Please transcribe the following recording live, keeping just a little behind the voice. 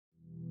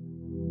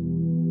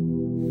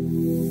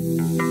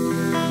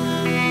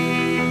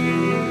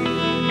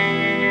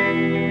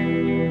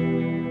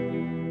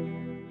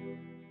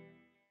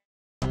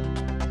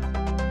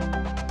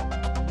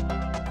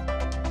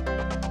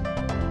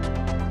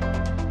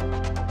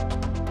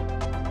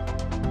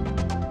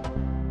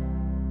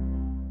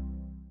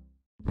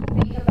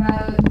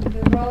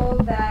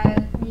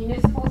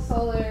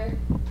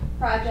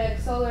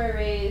project solar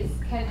arrays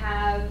can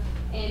have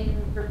in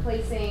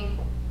replacing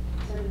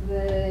sort of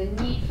the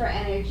need for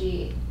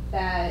energy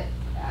that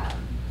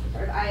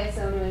sort of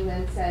ISO New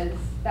England says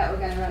that we're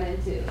going to run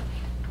into.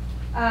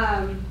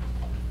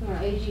 You know,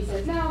 AG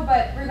says no,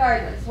 but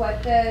regardless,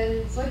 what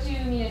do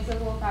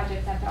municipal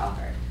projects have to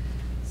offer?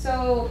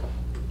 So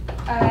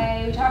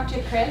I talked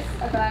to Chris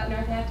about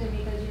Northampton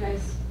because you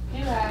guys do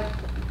have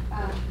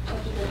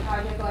such a good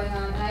project going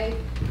on, and I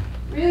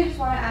really just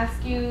want to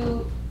ask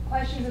you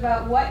questions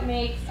about what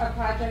makes a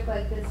project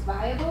like this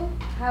viable.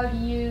 How do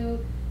you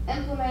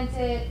implement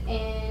it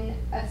in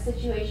a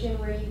situation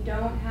where you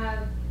don't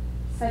have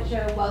such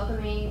a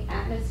welcoming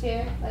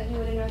atmosphere like you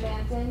would in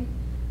Northampton?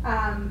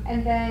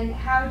 And then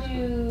how do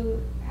you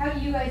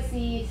guys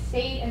see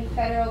state and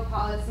federal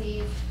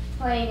policies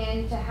playing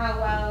into how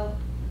well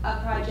a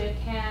project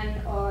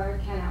can or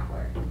cannot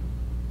work?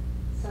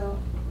 So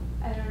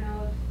I don't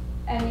know if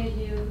any of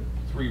you.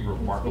 Three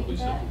remarkably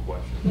simple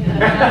questions.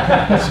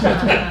 Yeah.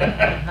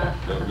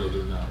 No,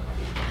 they're not.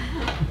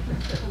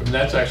 And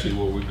that's actually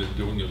what we've been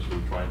doing is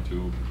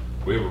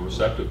we have a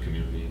receptive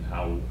community in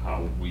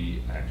how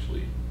we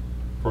actually,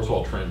 first of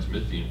all,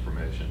 transmit the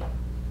information,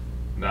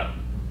 not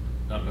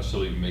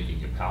necessarily making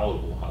it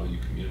palatable, how you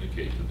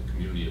communicate to the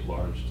community at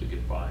large to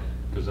get buy-in,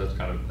 because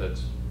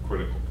that's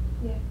critical.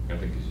 Yeah. I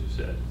think, as you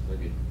said,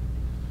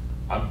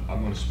 I'm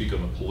going to speak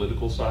on the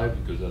political side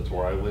because that's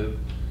where I live,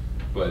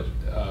 but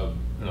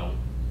you know,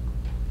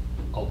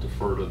 I'll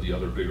defer to the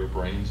other bigger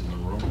brains in the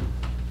room.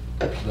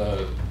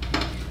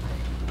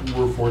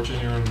 We're fortunate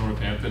here in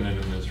Northampton and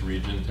in this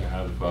region to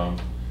have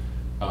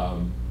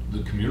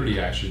the community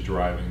actually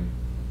driving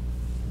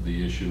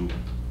the issue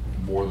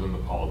more than the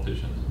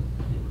politicians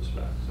in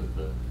respects.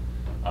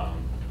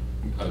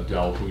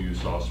 Adele, who you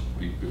saw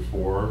speak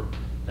before,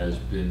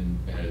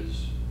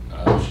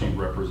 she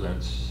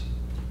represents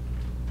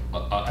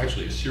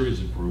actually a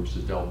series of groups.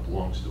 Adele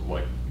belongs to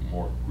like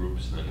more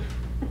groups than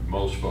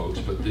most folks,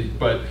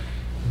 but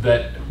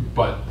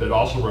that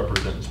also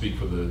represent and speak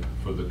for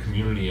the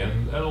community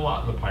and a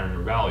lot in the Pioneer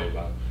Valley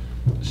about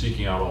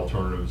seeking out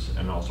alternatives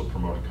and also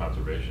promoting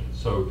conservation.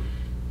 So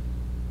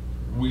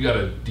we got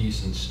a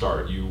decent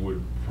start. You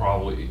would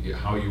probably,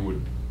 how you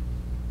would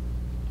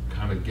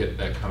kind of get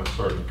that kind of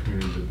start in the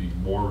community to be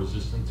more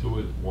resistant to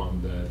it,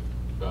 one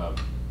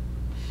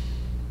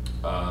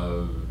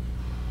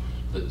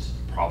that's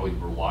probably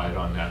relied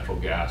on natural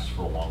gas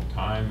for a long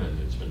time, and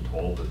it's been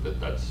told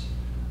that's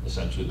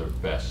essentially their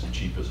best,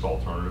 cheapest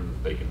alternative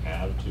that they can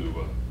have to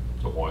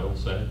oil,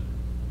 say.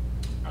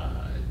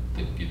 I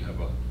think you'd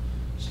have a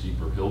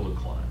steeper hill to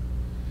climb.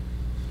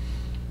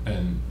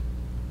 And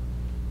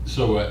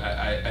so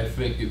I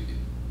think,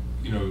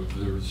 you know,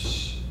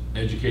 there's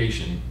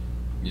education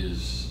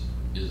is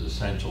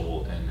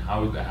essential, and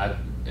how that,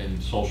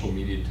 and social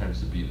media tends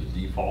to be the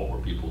default where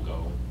people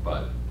go,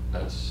 but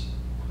that's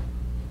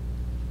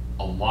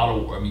a lot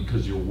of, I mean,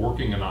 because you're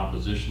working in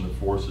opposition to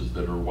forces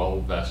that are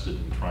well vested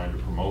in trying to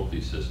promote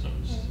these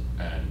systems,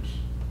 and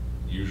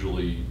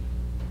usually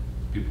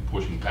people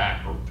pushing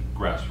back are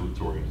grassroots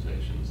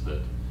organizations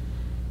that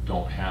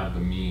don't have the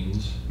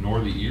means nor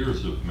the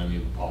ears of many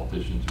of the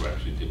politicians who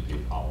actually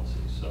dictate policy.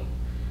 So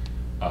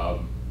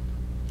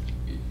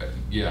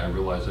yeah, I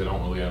realize I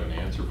don't really have an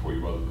answer for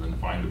you other than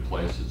find a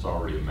place that's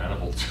already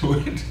amenable to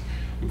it,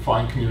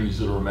 find communities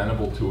that are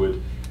amenable to it,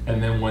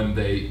 and then when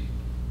they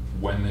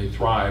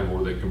thrive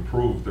or they can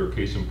prove their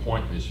case in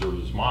point and they serve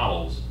as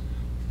models,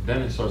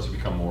 then it starts to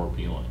become more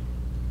appealing,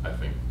 I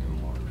think, in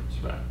a large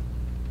respect.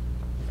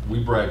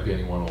 We brag to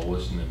anyone who will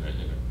listen in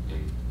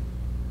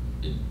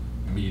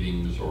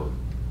meetings or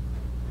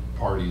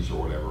parties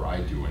or whatever,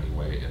 I do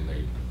anyway, and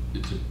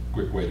it's a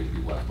quick way to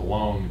be left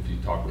alone. If you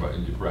talk about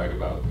and you brag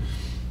about,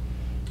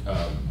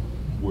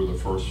 we're the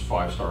first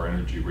 5-star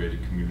energy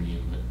rated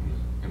community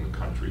in the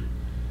country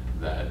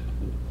that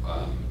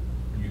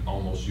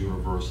almost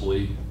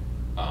universally,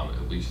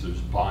 at least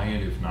there's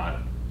buy-in, if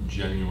not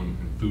genuine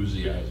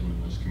enthusiasm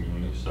in this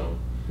community. So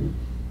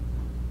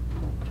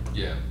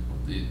yeah,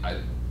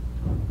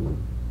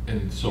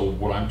 and so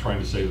what I'm trying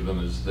to say to them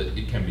is that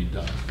it can be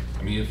done.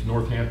 I mean, if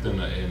Northampton,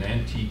 an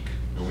antique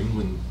New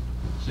England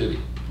city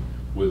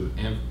with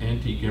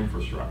antique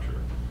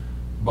infrastructure,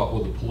 but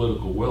with a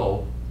political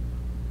will,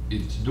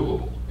 it's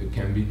doable. It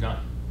can be done.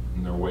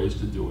 And there are ways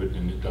to do it,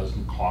 and it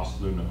doesn't cost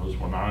their nose.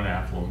 We're not an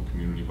affluent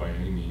community by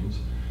any means.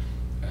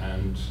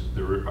 And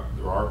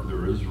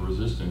there is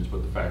resistance,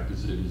 but the fact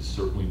is it is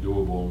certainly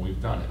doable, and we've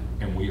done it.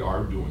 And we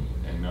are doing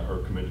it, and are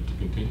committed to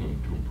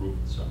continuing to improve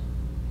it. So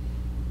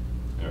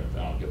there,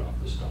 I'll get off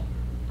the stone.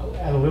 I'll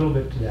add a little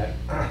bit to that.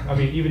 I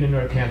mean, even in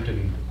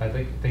Northampton, I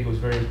think it was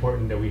very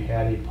important that we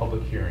had a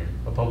public hearing,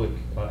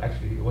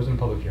 actually it wasn't a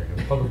public hearing, it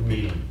was a public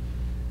meeting,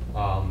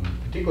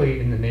 particularly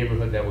in the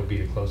neighborhood that would be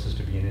the closest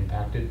to being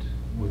impacted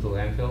with the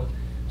landfill.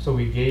 So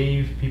we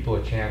gave people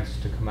a chance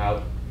to come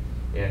out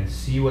and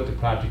see what the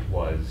project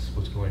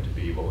was going to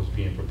be, what was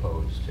being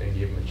proposed, and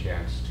give them a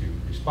chance to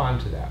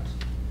respond to that.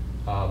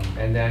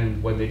 And then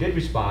when they did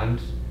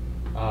respond,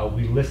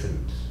 we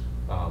listened.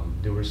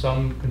 There were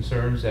some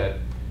concerns that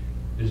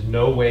there's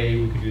no way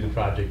we could do the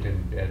project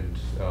and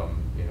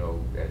you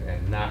know,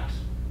 and not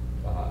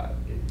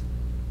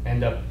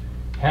end up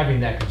having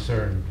that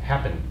concern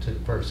happen to the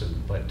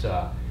person. But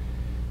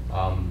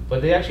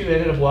they actually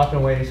ended up walking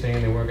away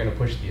saying they weren't going to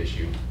push the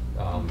issue.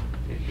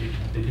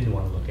 They didn't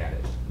want to look at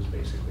it, was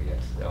basically it.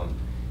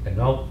 And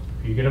no,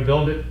 if you're going to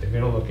build it, they're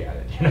going to look at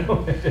it. You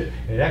know,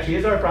 it actually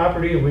is our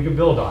property, and we can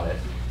build on it.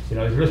 You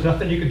know, there's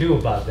nothing you can do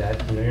about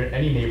that. You know,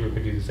 any neighbor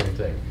could do the same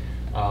thing.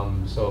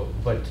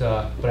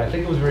 But I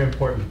think it was very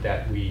important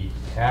that we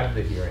had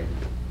the hearing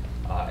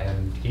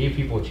and gave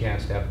people a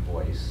chance to have a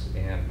voice,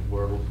 and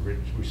were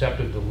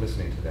receptive to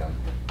listening to them.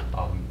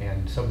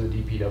 And some of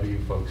the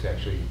DPW folks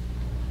actually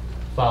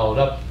followed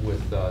up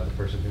with the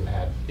person who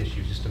had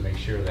issues, just to make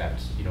sure that,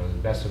 you know, to the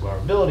best of our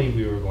ability,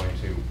 we were going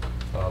to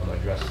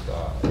address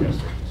their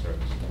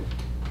concerns.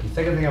 The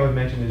second thing I would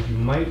mention is you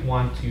might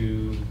want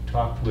to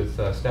talk with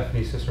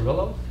Stephanie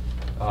Cicerillo.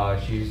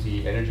 She's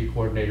the energy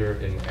coordinator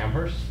in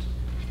Amherst.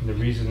 And the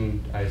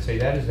reason I say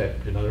that is that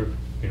another,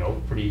 you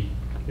know, pretty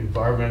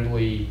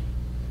environmentally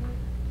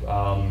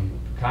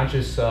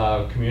conscious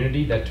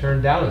community that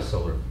turned down a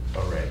solar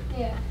array.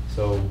 Yeah.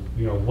 So,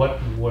 you know,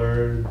 what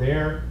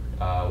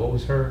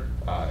was her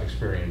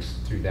experience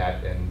through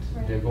that, and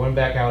Right. they're going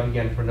back out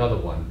again for another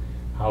one.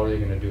 How are they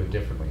going to do it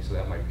differently? So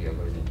that might be a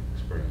learning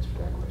experience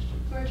for that question.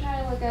 We're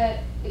trying to look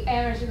at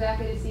Amherst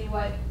exactly to see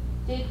what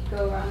did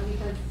go wrong,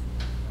 because,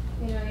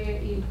 you know,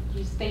 you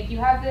just think you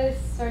have this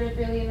sort of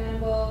really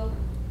amenable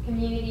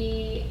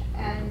community,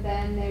 and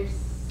then there's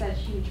such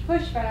huge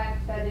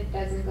pushback that it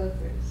doesn't go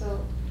through.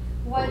 So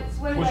what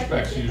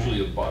Pushback's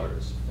usually of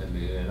butters,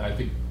 and I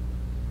think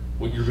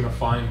what you're gonna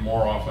find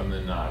more often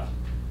than not,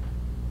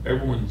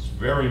 everyone's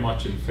very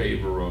much in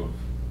favor of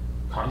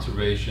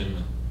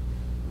conservation,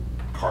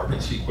 carbon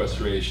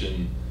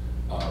sequestration.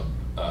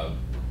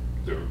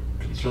 They're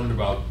concerned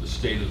about the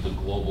state of the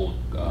global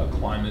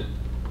climate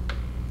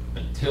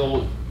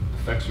until it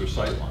affects their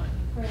sightline.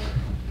 Right.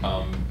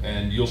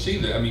 And you'll see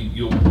that, I mean,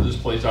 this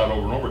plays out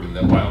over and over again.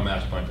 That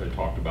biomass plant I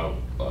talked about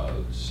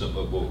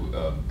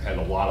had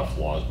a lot of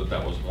flaws, but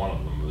that was one of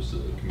them. It was the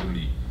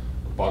community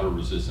butter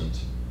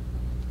resistance.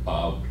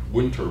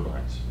 Wind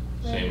turbines,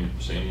 Right.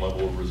 same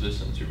level of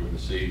resistance. You're going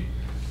to see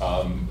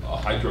a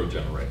hydro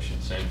generation,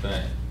 same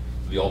thing.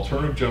 The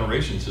alternative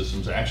generation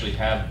systems actually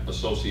have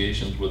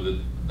associations with it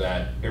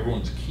that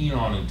everyone's keen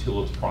on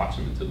until it's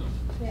proximate to them.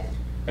 Yeah.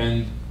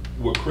 And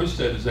what Chris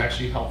said is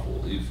actually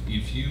helpful.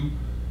 If you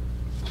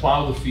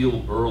plow the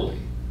field early,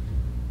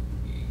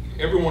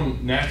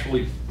 everyone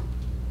naturally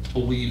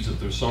believes that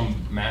there's some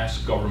mass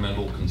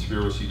governmental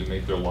conspiracy to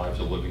make their lives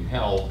a living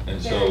hell,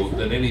 and so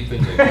that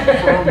anything that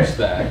confirms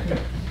that,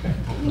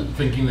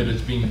 thinking that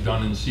it's being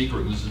done in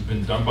secret, this has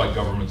been done by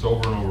governments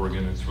over and over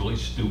again, it's really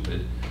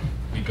stupid,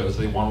 because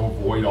they want to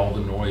avoid all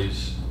the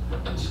noise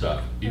and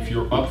stuff. If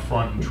you're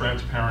upfront and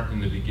transparent in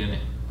the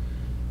beginning,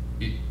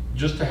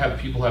 just to have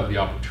people have the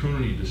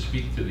opportunity to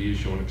speak to the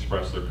issue and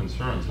express their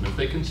concerns, and if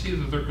they can see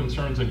that their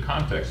concerns in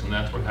context, and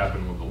that's what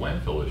happened with the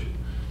landfill issue.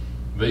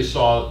 They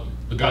saw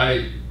the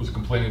guy was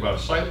complaining about a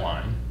sight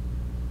line,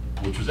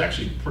 which was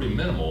actually pretty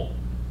minimal,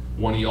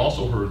 when he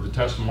also heard the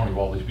testimony of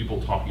all these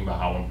people talking about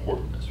how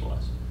important this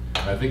was.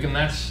 And I think in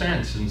that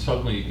sense, and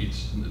suddenly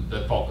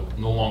that thought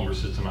no longer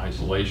sits in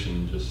isolation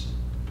and just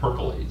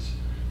percolates.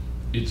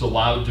 It's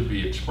allowed to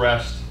be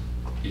expressed,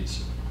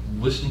 it's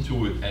listened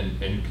to it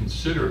and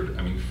considered,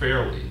 I mean,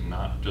 fairly,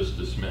 not just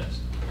dismissed.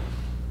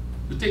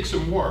 It takes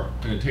some work,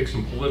 and it takes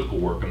some political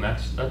work, and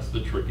that's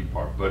the tricky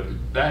part. But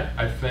that,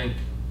 I think,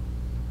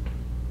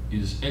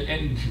 is,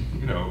 and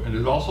you know, and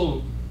it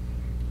also,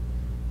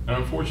 and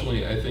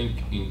unfortunately, I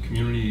think in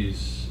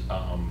communities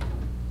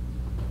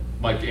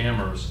like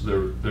Amherst,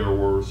 there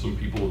were some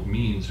people of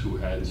means who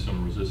had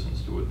some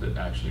resistance to it that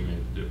actually made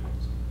a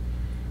difference.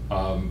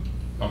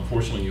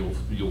 Unfortunately,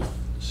 you'll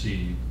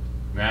see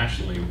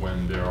nationally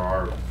when there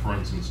are, for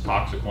instance,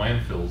 toxic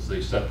landfills, they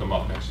set them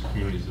up next to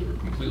communities that are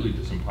completely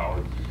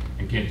disempowered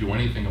and can't do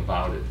anything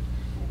about it,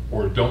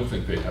 or don't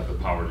think they have the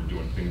power to do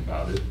anything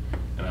about it.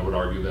 And I would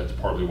argue that's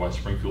partly why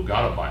Springfield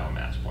got a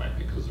biomass plant,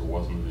 because there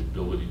wasn't the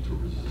ability to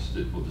resist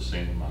it with the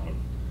same amount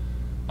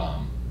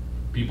of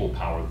people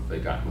power that they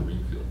got in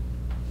Greenfield.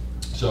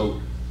 So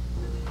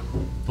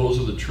those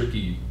are the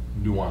tricky,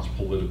 nuanced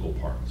political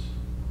parts.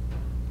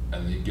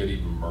 And they get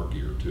even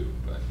murkier too,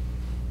 but.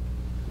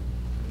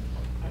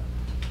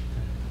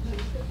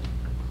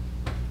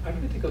 I'd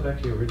like to go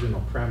back to your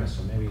original premise,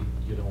 and maybe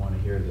you don't want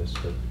to hear this,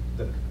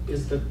 but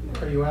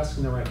are you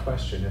asking the right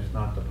question? If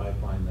not the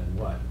pipeline, then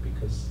what?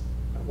 Because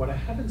what I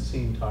haven't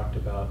seen talked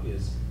about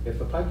is, if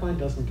the pipeline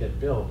doesn't get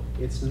built,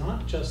 it's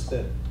not just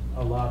that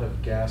a lot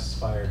of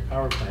gas-fired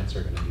power plants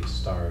are going to be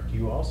starved.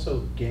 You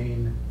also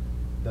gain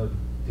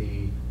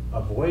the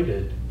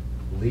avoided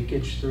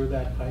leakage through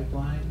that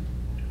pipeline,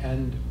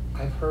 and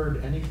I've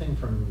heard anything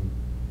from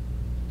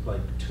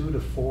like 2 to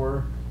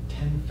 4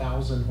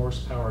 10,000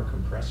 horsepower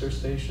compressor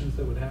stations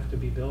that would have to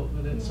be built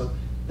with it. Yeah. So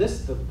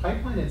the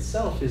pipeline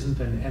itself isn't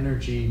an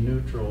energy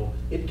neutral,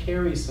 it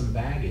carries some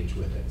baggage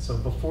with it. So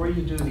before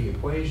you do the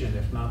equation,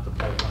 if not the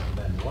pipeline,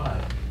 then what?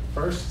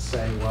 first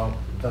say, well,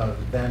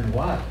 then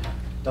what?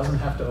 Doesn't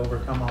have to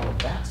overcome all of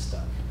that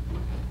stuff.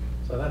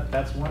 So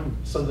that's one,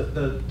 so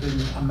the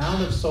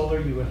amount of solar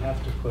you would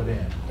have to put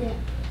in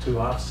to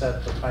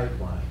offset the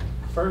pipeline,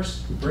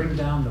 first bring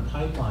down the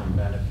pipeline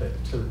benefit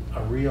to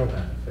a real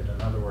benefit.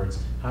 In other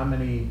words, how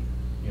many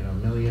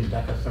million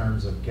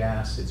decatherms of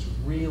gas it's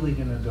really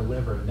going to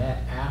deliver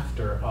net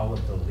after all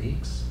of the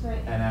leaks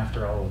and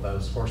after all of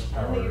those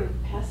horsepower. I think you're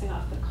passing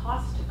off the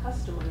cost to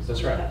customers.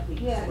 That's when right. they have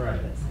leaks. Yeah. Right.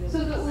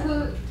 So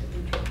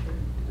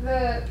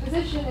the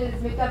position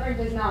is McGovern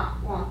does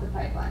not want the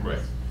pipeline. Right.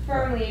 He's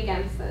firmly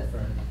against this.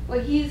 Right.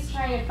 What he's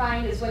trying to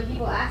find is when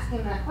people ask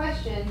him that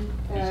question,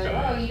 they're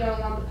like, oh, you don't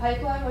want the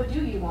pipeline, what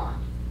do you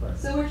want? Right.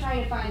 So we're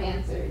trying to find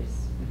answers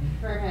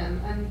for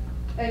him. And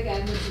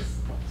again, this is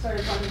sort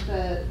of one of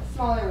the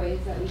smaller ways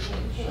that we can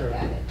look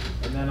at it.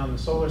 And then on the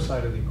solar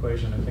side of the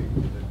equation, I think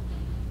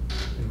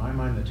in my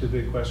mind, the two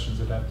big questions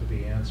that have to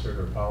be answered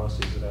or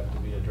policies that have to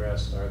be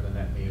addressed are the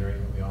net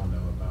metering that we all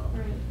know about.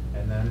 Right.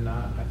 And then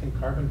I think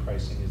carbon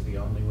pricing is the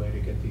only way to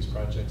get these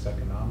projects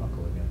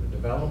economical again. The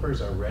developers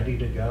are ready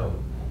to go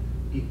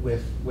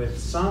with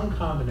some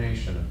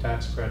combination of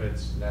tax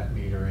credits, net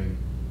metering,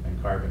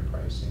 and carbon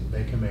pricing.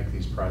 They can make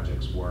these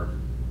projects work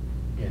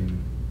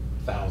in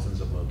thousands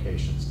of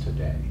locations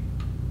today.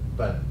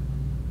 But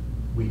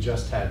we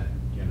just had,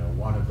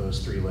 one of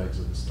those three legs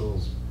of the stool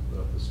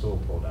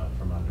pulled out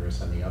from under us,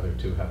 and the other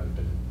two haven't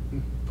been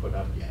put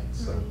up yet.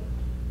 So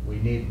we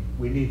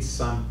need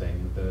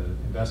something. The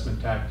investment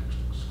tax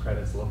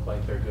credits look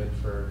like they're good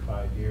for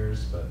 5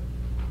 years, but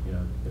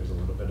there's a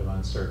little bit of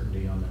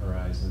uncertainty on the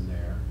horizon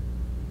there.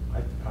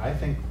 I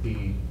think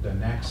the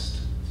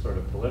next sort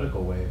of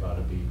political wave ought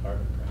to be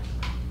carbon pricing.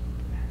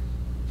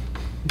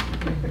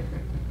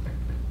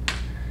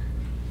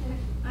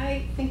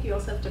 I think you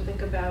also have to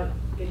think about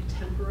it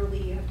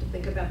temporally. You have to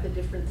think about the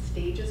different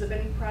stages of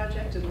any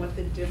project and what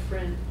the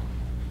different,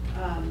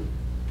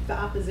 the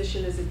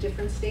opposition is at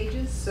different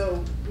stages.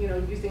 So,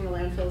 using the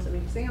landfill as an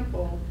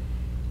example,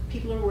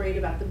 people are worried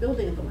about the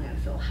building of the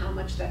landfill, how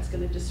much that's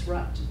going to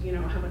disrupt,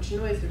 how much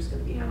noise there's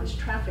going to be, how much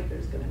traffic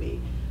there's going to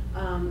be.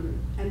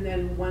 And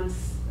then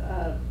once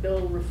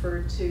Bill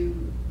referred to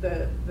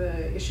the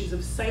issues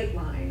of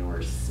sightline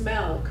or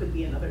smell could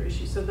be another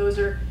issue. So those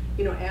are,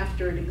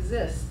 after it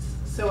exists.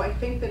 So I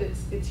think that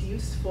it's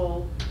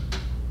useful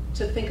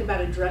to think about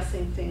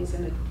addressing things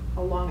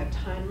along a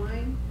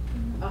timeline.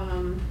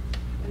 And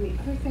the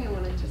other thing I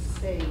wanted to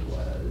say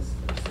was,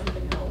 there's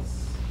something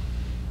else.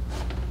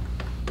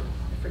 I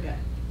forget.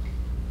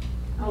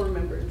 I'll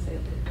remember and say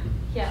it later.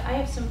 Yeah, I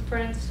have some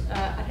friends,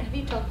 have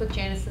you talked with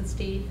Janice and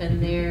Steve and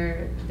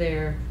their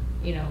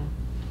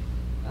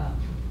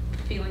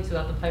feelings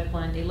about the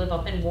pipeline? They live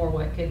up in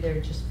Warwick, and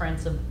they're just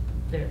friends of,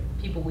 they're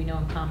people we know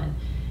in common.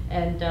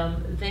 And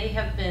they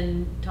have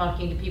been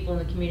talking to people in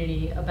the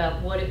community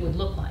about what it would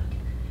look like.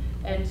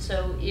 And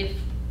so if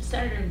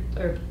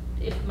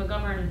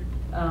McGovern,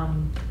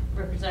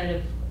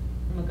 Representative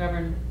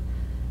McGovern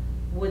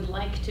would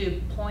like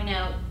to point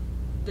out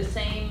the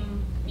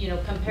same,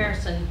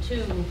 comparison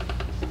to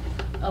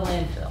a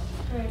landfill.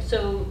 Right.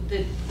 So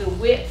the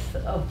width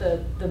of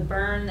the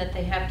burn that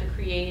they have to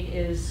create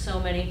is so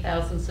many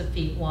thousands of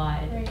feet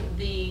wide. Right.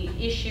 The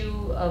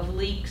issue of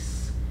leaks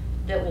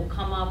that will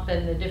come up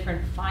and the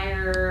different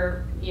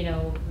fire,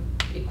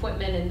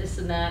 equipment and this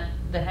and that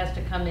has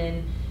to come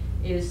in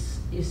is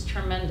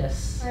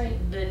tremendous. Right.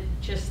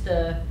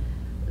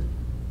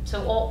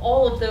 So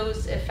all of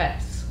those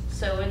effects.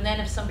 So, and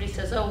then if somebody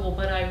says, oh, well,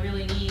 but I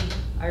really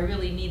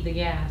need the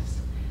gas.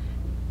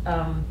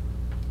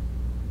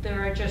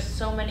 There are just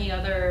so many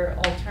other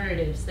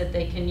alternatives that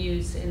they can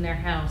use in their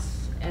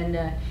house. And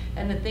the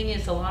thing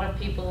is, a lot of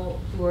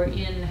people who are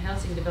in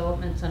housing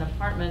developments and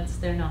apartments,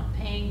 they're not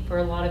paying for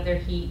a lot of their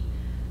heat.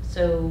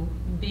 So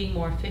being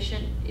more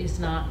efficient is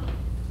not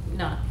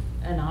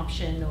an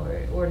option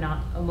or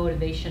not a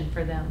motivation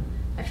for them.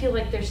 I feel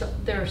like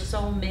there are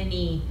so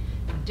many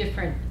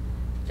different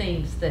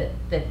things that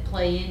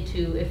play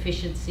into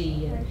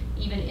efficiency and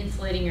even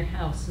insulating your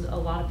house. A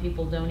lot of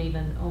people don't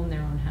even own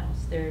their own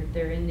house.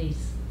 They're in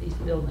these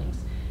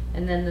buildings.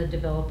 And then the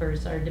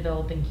developers are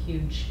developing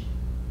huge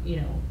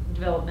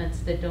developments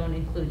that don't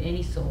include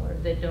any solar,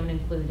 that don't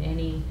include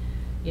any,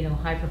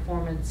 high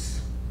performance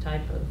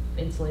type of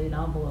insulated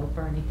envelope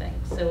or anything.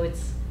 So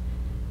it's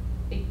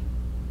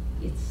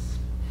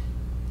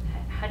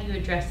how do you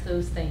address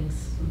those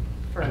things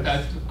first?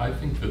 I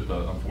think that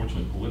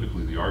unfortunately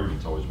politically the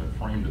argument's always been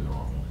framed in the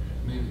wrong way.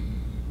 I mean,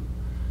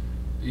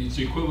 it's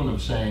the equivalent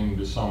of saying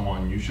to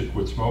someone, you should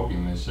quit smoking,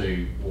 and they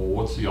say, well,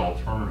 what's the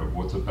alternative?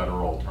 What's a better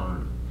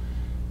alternative?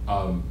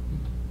 And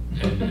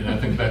I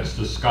think that's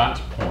to Scott's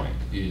point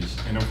is,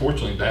 and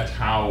unfortunately that's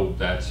how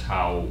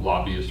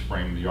lobbyists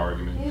frame the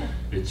argument. Yeah.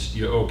 It's,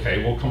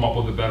 okay, we'll come up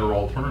with a better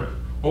alternative.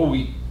 Oh,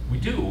 we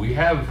do. We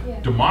have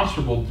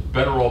demonstrable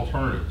better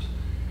alternatives.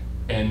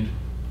 And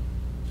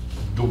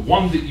the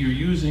one that you're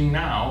using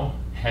now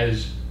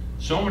has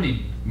so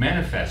many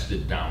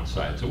manifested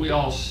downsides that we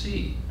all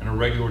see in a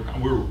regular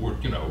time.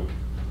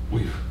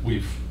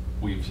 We've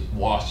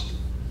lost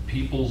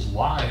people's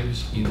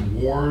lives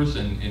in wars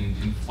and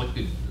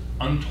inflicted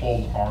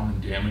untold harm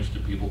and damage to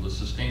people to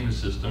sustain a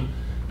system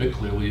that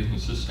clearly isn't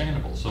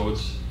sustainable. So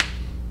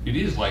it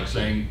is like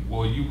saying,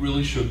 well, you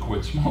really should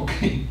quit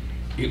smoking.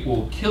 It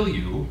will kill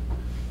you.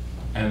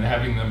 And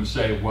having them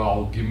say,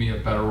 well, give me a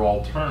better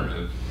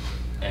alternative.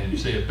 And you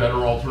say a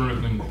better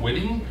alternative than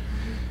quitting?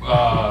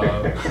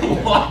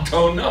 Well, I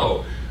don't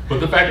know. But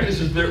the fact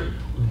is there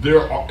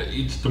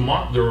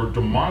are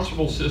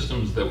demonstrable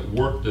systems that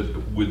work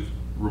with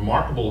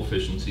remarkable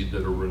efficiency,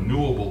 that are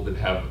renewable, that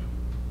have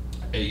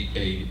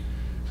the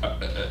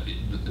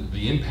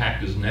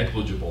impact is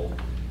negligible,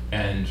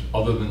 and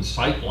other than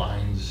sight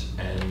lines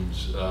and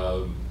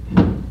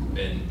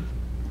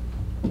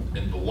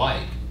the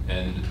like.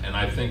 And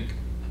I think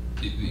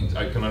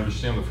I can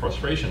understand the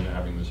frustration in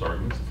having this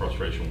argument, the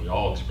frustration we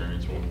all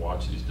experience when we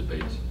watch these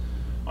debates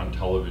on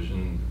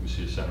television. We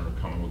see a senator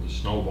come with a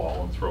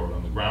snowball and throw it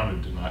on the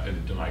ground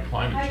and deny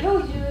climate change. I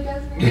told you it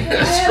doesn't.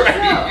 That's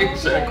right,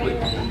 exactly.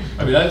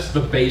 I mean, that's the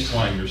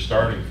baseline you're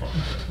starting from.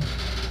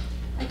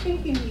 I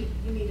think you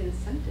need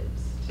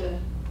incentives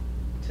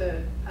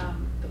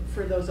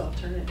for those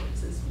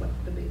alternatives is what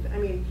the big, I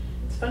mean,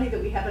 it's funny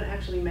that we haven't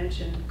actually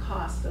mentioned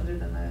cost other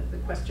than the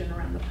question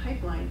around the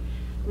pipeline.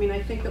 I mean,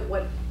 I think that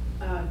what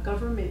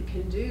government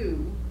can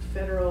do,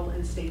 federal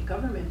and state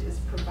government, is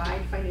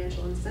provide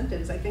financial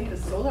incentives. I think the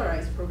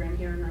Solarize program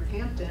here in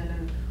Northampton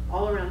and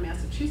all around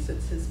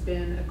Massachusetts has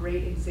been a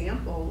great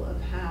example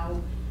of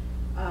how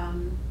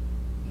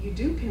you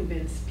do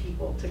convince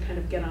people to kind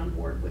of get on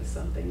board with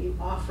something. You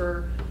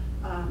offer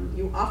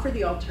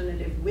the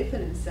alternative with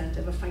an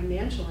incentive, a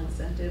financial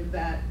incentive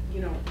that,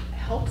 you know,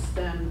 helps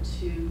them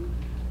to,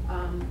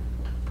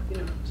 you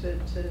know,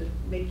 to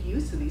make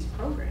use of these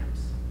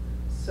programs.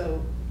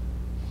 So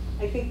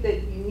I think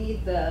that you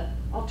need the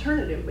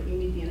alternative, but you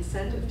need the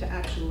incentive to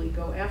actually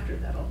go after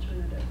that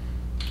alternative.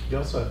 You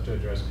also have to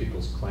address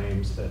people's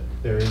claims that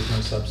there is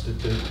no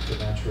substitute to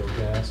natural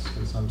gas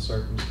in some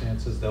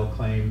circumstances. They'll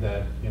claim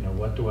that, you know,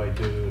 what do I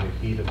do to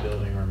heat a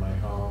building or my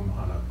home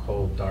on a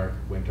cold, dark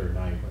winter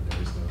night when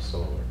there is no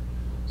solar?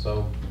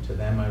 So to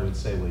them, I would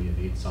say, well, you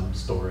need some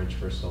storage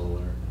for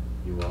solar.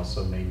 You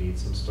also may need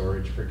some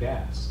storage for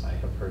gas. I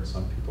have heard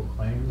some people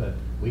claim that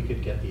we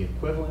could get the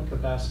equivalent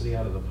capacity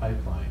out of the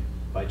pipeline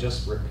by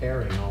just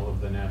repairing all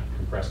of the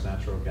compressed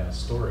natural gas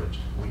storage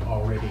we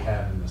already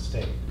have in the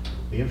state.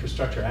 The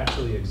infrastructure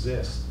actually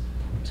exists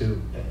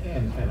to,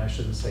 and I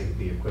shouldn't say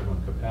the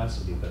equivalent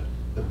capacity, but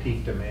the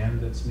peak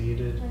demand that's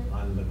needed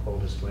on the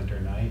coldest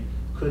winter night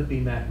could be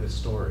met with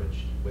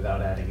storage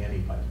without adding any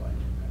pipeline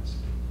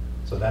capacity.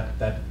 So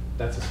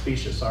that's a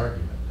specious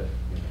argument that,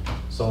 you know,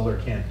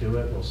 solar can't do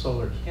it. Well,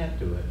 solar can't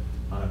do it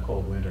on a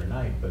cold winter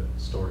night, but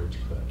storage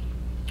could.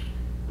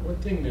 One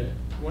thing that,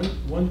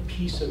 one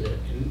piece of it,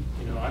 and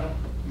you know, I don't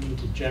mean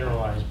to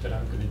generalize, but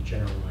I'm going to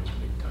generalize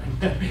big time.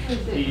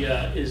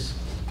 Is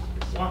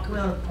walk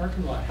around a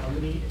parking lot. How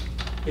many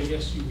big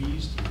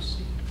SUVs do you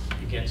see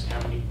against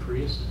how many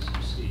Priuses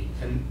you see?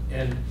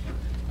 And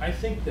I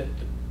think that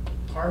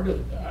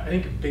I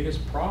think the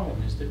biggest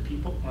problem is that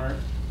people aren't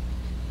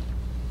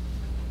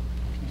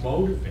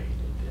motivated,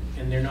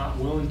 and they're not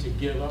willing to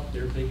give up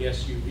their big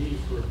SUV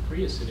for a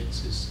Prius. And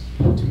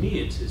to me,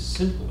 it's as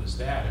simple as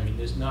that. I mean,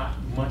 there's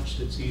not much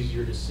that's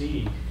easier to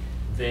see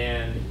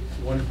than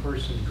one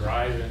person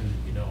driving,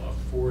 you know, a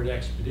Ford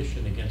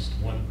Expedition against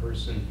one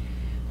person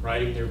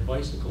riding their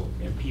bicycle,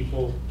 and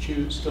people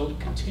still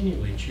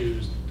continually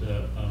choose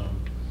the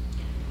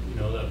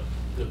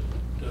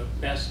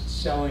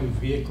best-selling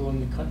vehicle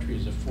in the country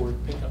is a Ford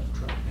pickup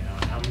truck now.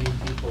 And how many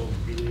people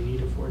really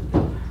need a Ford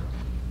pickup truck?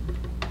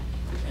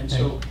 And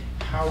so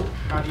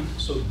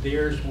so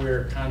there's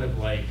where kind of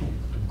like a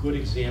good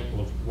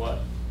example of what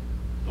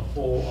the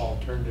whole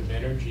alternative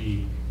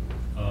energy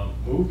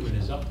movement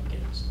is up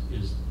against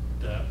is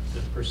the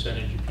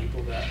percentage of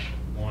people that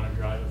want to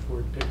drive a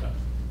Ford pickup.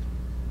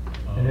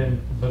 And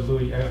then, but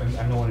Louis, I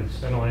don't want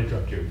to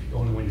interrupt you.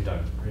 Only when you're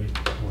done. Great.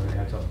 When I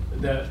have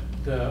something.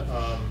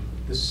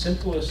 The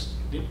simplest,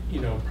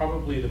 you know,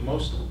 probably the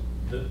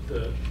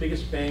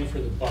biggest bang for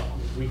the buck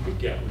we could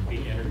get would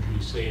be energy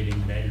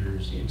saving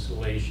measures,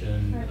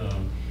 insulation,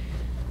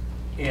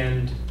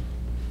 and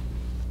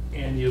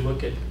you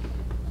look at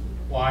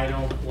why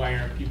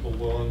aren't people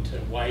willing to?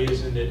 Why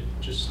isn't it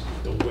just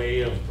the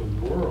way of the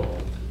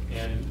world?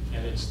 And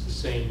it's the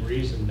same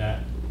reason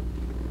that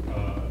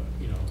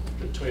you know,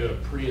 the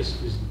Toyota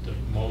Prius isn't the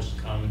most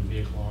common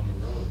vehicle on the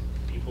road.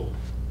 People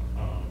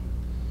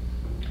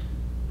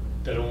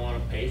they don't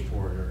want to pay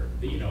for it, or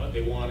you know,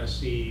 they want to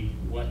see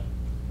what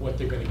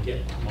they're going to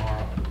get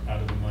tomorrow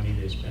out of the money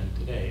they spent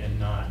today, and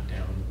not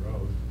down the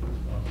road.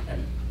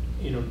 And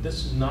you know,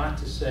 this is not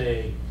to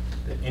say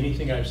that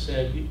anything I've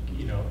said,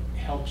 you know,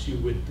 helps you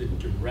with the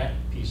direct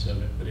piece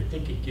of it, but I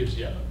think it gives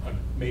you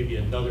maybe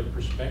another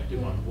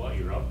perspective on what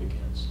you're up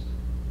against.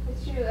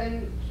 It's true,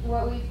 and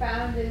what we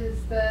found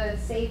is the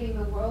saving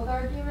the world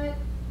argument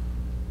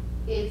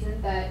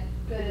isn't that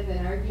good of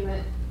an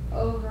argument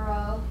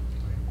overall.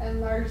 And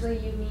largely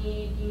you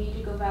need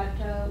to go back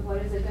to what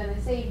is it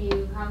gonna save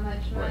you? How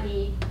much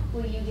money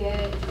will you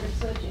get for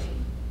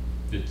switching?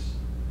 It's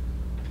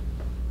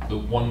the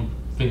one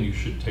thing you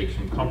should take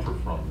some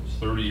comfort from is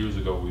 30 years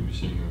ago we'd be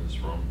sitting in this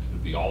room,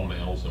 it'd be all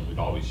males and we'd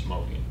all be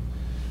smoking.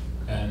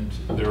 And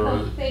there are.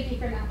 Oh, thank you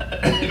for now. but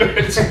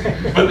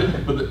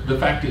the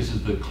fact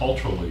is that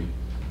culturally,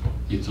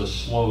 it's a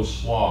slow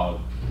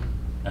slog,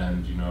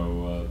 and you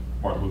know,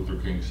 Martin Luther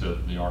King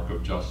said the arc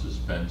of justice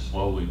bends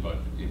slowly, but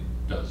it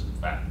does in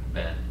fact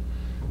bend,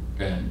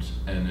 and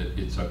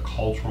it's a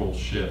cultural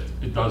shift.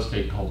 It does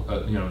take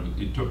you know,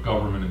 it took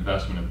government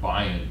investment and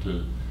buy-in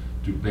to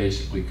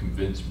basically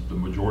convince the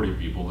majority of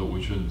people that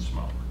we shouldn't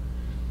smoke.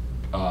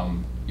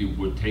 It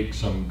would take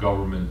some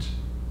government.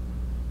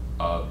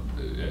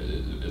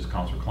 As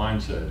Councilor Klein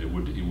said, it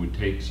would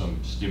take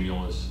some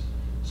stimulus,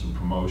 some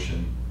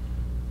promotion,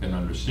 and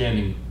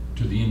understanding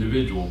to the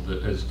individual,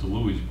 that, as to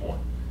Louis'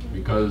 point,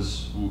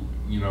 because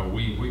you know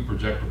we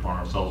project upon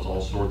ourselves all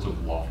sorts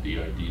of lofty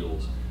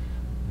ideals,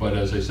 but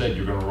as I said,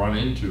 you're going to run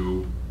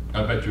into.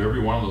 I bet you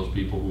every one of those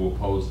people who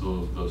opposed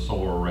the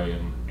solar array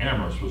in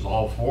Amherst was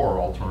all for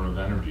alternative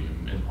energy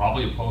and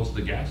probably opposed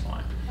the gas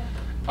line.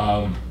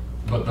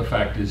 But the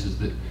fact is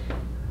that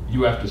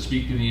you have to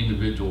speak to the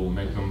individual,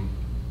 make them,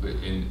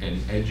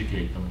 and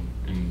educate them,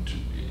 and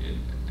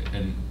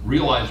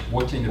realize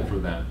what's in it for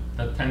them.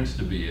 That tends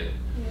to be it.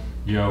 Yeah.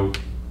 You know,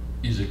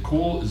 is it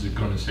cool? Is it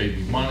going to save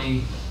you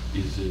money?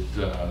 Is it,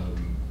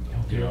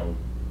 you know,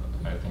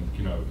 I think,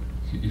 you know,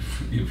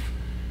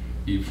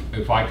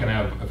 if I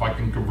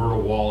can convert a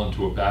wall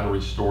into a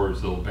battery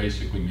storage that'll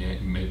basically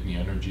make me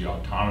energy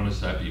autonomous,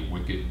 that'd be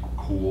wicked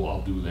cool.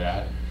 I'll do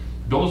that.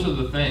 Those are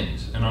the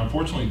things, and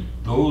unfortunately,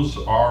 those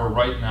are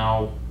right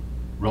now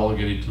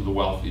relegated to the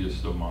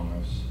wealthiest among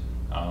us,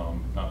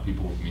 not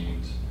people with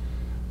means.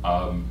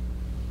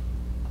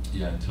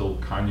 Yeah, until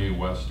Kanye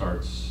West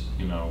starts,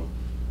 you know,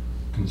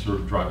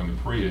 driving a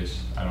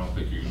Prius, I don't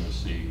think you're going to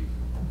see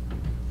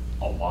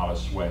a lot of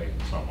sway in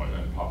some way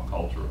in pop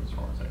culture as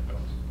far as that goes.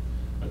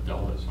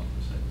 Adele has something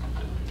to say.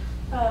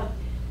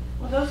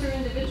 Well, those are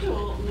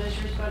individual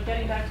measures, but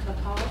getting back to the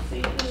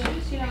policy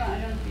issues, you know, I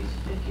don't know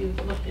if you've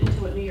looked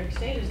into what New York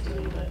State is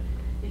doing, but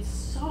it's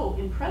so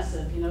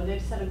impressive. You know, they've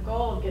set a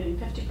goal of getting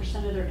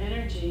 50% of their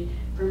energy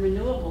from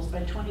renewables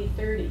by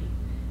 2030.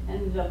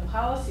 And the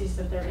policies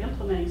that they're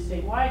implementing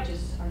statewide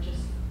are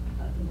just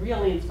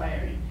really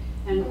inspiring.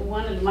 And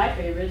one of my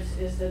favorites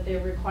is that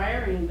they're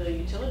requiring the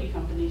utility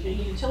companies. You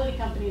know, utility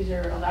companies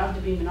are allowed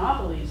to be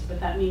monopolies, but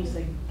that means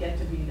they get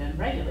to be then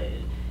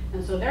regulated.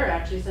 And so they're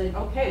actually saying,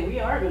 okay, we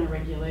are going to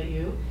regulate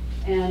you.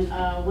 And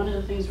one of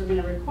the things we're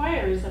going to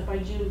require is that by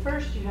June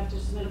 1st, you have to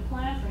submit a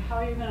plan for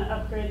how you're going to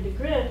upgrade the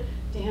grid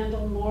to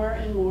handle more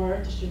and more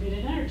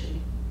distributed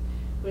energy.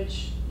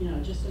 Which, you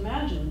know, just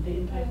imagine the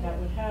impact that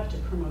would have to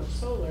promote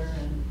solar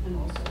and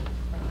also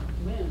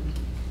wind.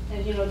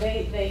 And, you know,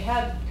 they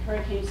had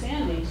Hurricane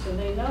Sandy, so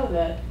they know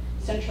that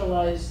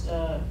centralized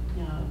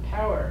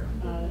power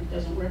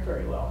doesn't work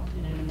very well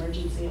in an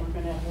emergency, and we're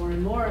going to have more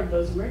and more of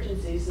those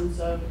emergencies, and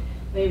so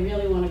they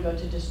really want to go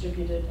to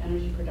distributed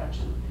energy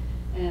production.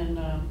 And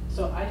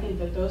so I think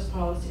that those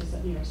policies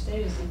that New York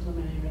State is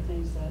implementing are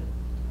things that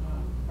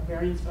are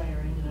very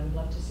inspiring, and I would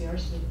love to see our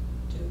state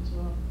do as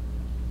well.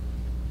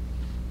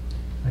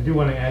 I do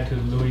want to add to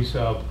Louis'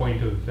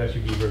 point of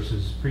SUV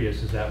versus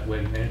Prius, is that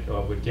when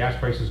gas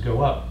prices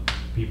go up,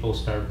 people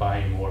start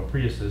buying more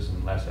Priuses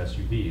and less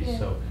SUVs. Yeah.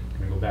 So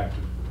going to go back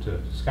to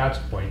Scott's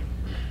point,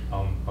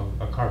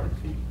 a carbon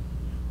fee.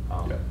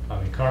 Yeah. I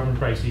mean, carbon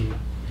pricing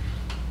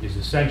is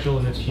essential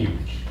and it's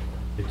huge.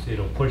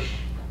 It'll push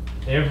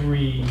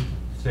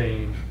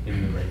everything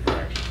in the right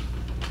direction.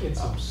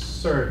 It's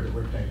absurd that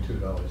we're paying $2 a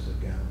gallon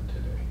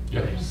today. Yeah.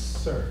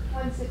 Absurd.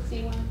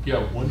 161.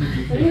 Yeah, when did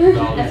you think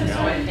dollars That's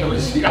now? right. That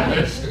was,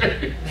 yeah,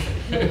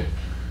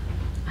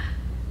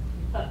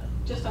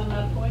 Just on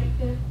that point,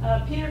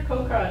 Peter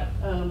Kokrat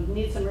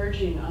needs some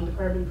urging on the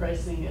carbon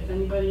pricing. If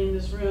anybody in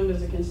this room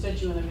is a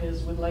constituent of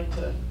his, would like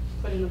to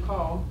put in a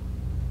call.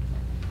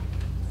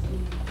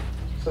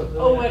 So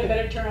Oh, I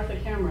better turn off the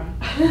camera.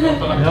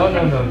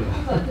 No.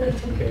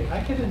 Okay,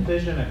 I could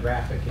envision a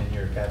graphic in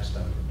your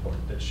capstone report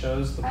that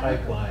shows the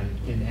pipeline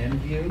in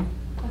end view.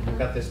 And you've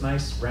got this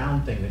nice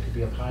round thing that could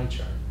be a pie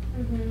chart.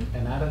 Mm-hmm.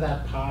 And out of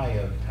that pie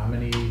of how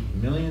many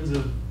millions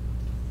of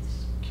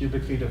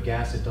cubic feet of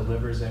gas it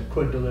delivers and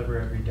could deliver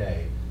every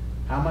day,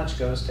 how much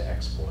goes to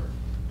export?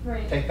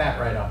 Right. Take that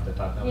right off the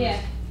top. Now, Yeah.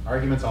 there's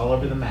arguments all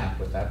over the map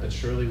with that, but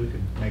surely we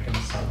could make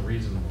some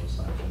reasonable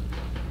assumption.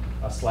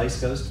 A slice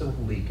goes to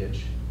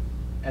leakage,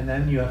 and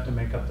then you have to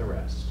make up the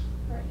rest.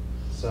 Right.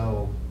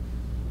 So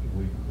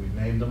we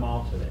named them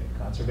all today: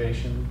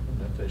 conservation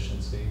and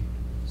efficiency,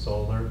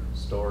 solar,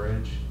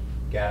 storage,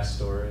 gas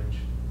storage.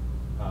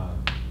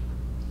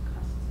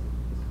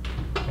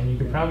 And you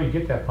could probably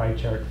get that pie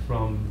chart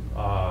from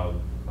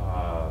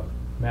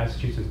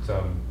Massachusetts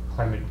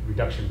Climate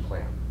Reduction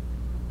Plan.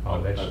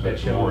 That Maura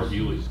shows.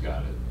 Healy's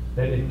got it.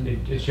 That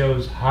it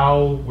shows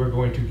how we're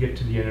going to get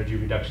to the energy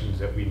reductions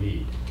that we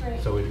need. Right.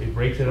 So it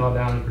breaks it all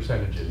down in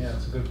percentages. Yeah,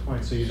 that's a good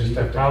point. So you So just you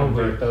have could to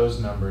probably- convert those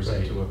numbers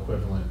Right. into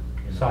equivalent,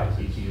 Sizes.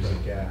 BTUs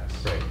of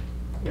gas. Right.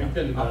 We've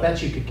been, I'll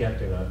bet you could get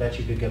there, though. I bet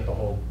you could get the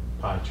whole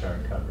pie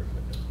chart covered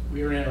with it.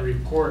 we ran a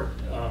report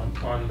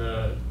on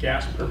the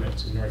gas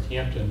permits in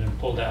Northampton and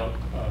pulled out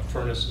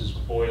furnaces,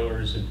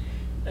 boilers, and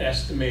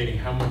estimating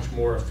how much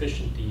more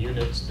efficient the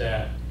units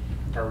that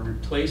are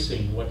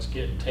replacing what's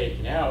getting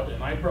taken out.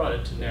 And I brought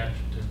it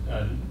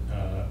to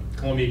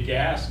Columbia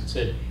Gas and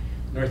said,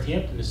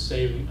 Northampton is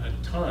saving a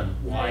ton.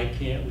 Why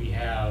can't we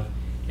have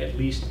at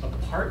least a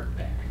part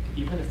back?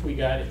 Even if we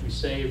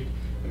saved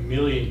 $1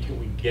 million, can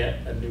we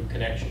get a new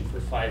connection for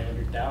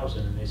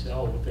 500,000? And they said,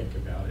 oh, we'll think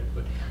about it.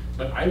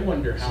 But I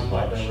wonder how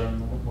much. They were in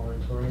the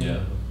moratorium Yeah.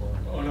 before.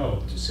 Oh no,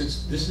 this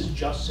is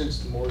just since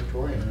the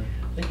moratorium.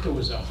 I think there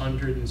was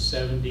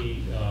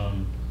 170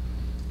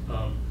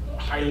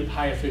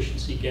 high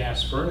efficiency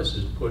gas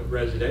furnaces put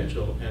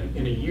residential and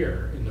in a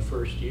year, in the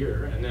first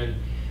year, and then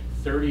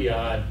 30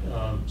 odd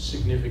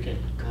significant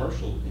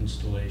commercial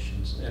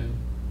installations.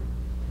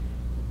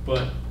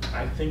 But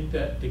I think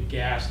that the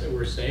gas that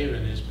we're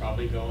saving is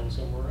probably going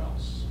somewhere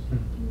else.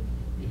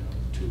 You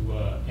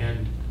know,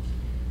 and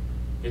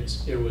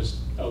it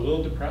was a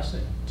little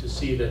depressing to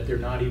see that they're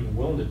not even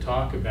willing to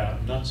talk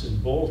about nuts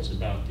and bolts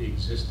about the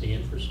existing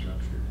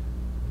infrastructure.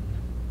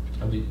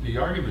 And the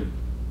argument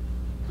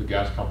the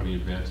gas company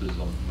advances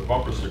on, the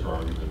bumper sticker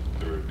argument that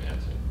they're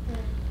advancing,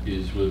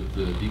 is with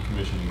the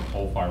decommissioning of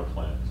coal-fired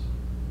plants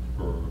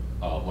for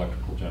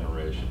electrical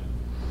generation.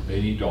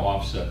 They need to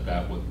offset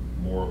that with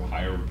more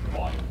higher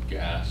volume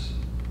gas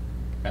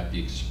at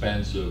the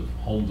expense of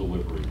home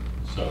delivery.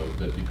 So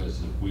that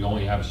because we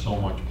only have so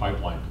much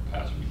pipeline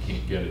capacity, we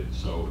can't get it.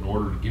 So in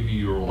order to give you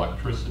your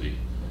electricity,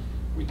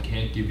 we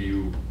can't give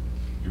you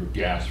your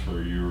gas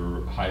for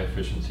your high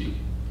efficiency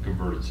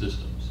converted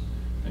systems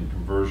and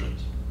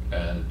conversions.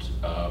 And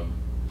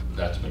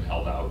that's been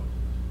held out.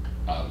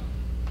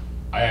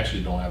 I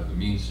actually don't have the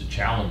means to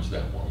challenge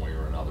that one way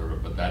or another,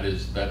 but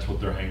that's what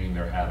they're hanging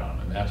their hat on,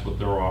 and that's what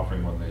they're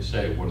offering when they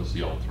say, what is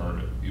the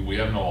alternative? We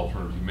have no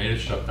alternative. You made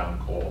us shut down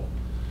coal,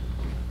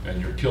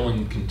 and you're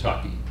killing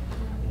Kentucky.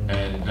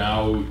 And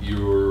now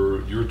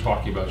you're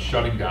talking about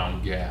shutting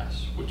down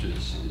gas, which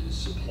is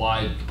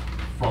supplied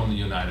from the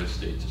United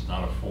States. It's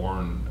not a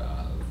foreign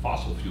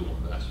fossil fuel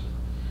investment.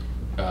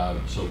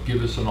 So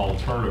give us an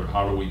alternative.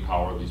 How do we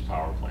power these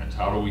power plants?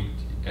 How do we,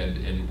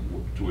 and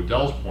to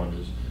Adele's point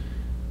is,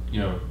 you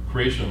know,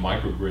 creation of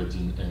microgrids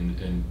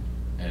and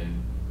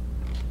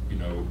you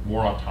know,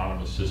 more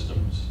autonomous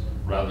systems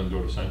rather than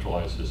go to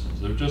centralized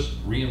systems. They're just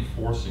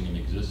reinforcing an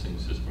existing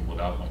system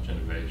without much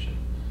innovation,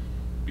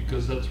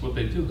 because that's what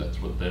they do.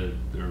 That's what their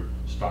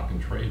stock and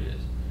trade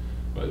is.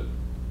 But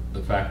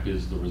the fact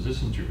is, the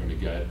resistance you're going to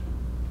get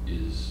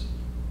is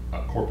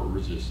a corporate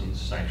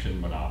resistance,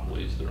 sanctioned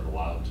monopolies that are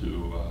allowed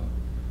to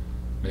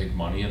make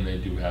money, and they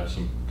do have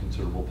some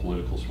considerable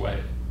political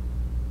sway.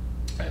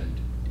 And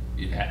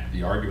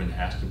the argument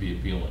has to be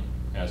appealing,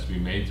 has to be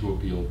made to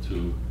appeal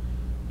to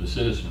the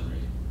citizenry.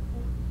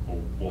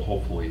 Well,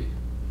 hopefully,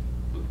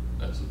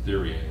 that's the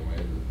theory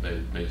anyway,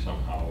 that they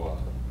somehow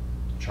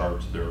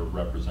charge their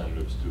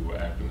representatives to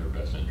act in their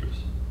best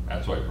interests.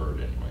 That's what I've heard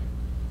anyway.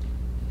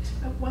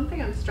 One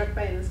thing I'm struck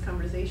by in this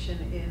conversation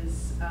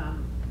is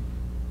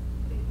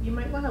you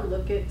might want to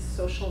look at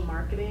social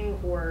marketing,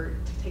 or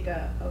to take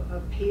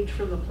a page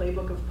from the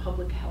playbook of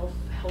public health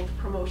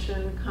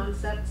promotion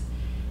concepts,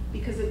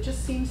 because it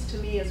just seems to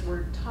me as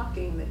we're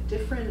talking that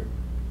different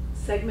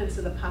segments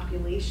of the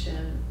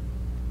population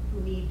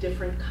need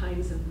different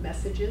kinds of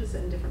messages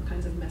and different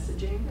kinds of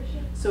messaging.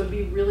 So it'd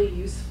be really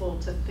useful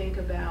to think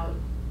about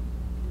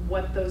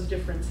what those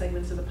different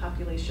segments of the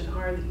population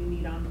are that you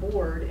need on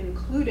board,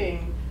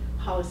 including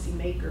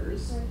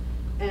policymakers,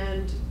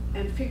 and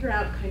figure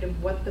out kind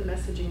of what the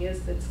messaging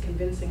is that's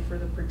convincing for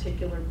the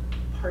particular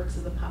parts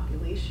of the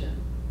population.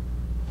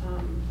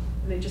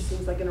 And it just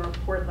seems like in a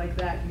report like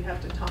that, you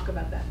have to talk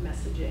about that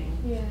messaging,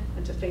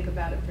 and to think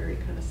about it very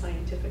kind of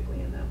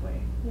scientifically in that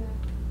way. Yeah,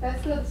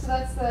 that's the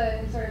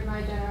sort of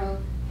my general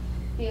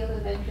field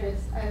of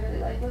interest. I really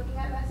like looking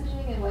at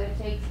messaging and what it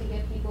takes to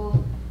get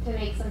people to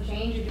make some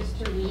change, or just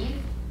to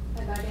read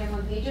a goddamn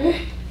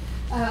one-pager.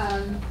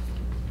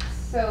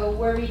 So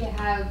were we to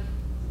have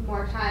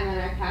more time on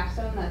our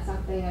capstone, that's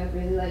something I'd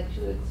really like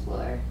to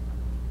explore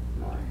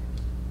more.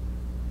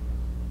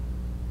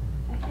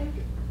 I think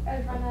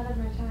I've run out of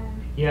my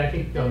time. Yeah, I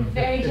think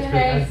Very it's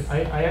generous.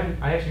 good. I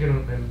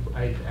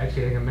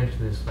actually think I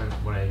mentioned this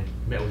when I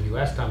met with you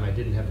last time. I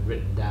didn't have it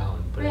written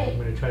down, but Right. I'm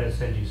going to try to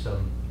send you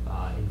some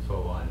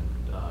info on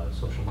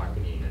social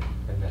marketing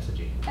and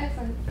messaging.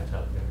 Excellent. That's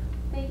out there.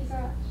 Thank you so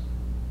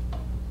much.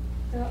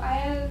 So I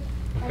have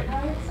my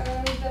cards. I'm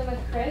going to leave them with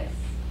Chris.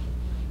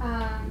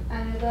 And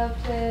I'd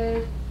love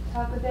to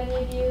talk with any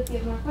of you if you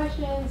have more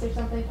questions or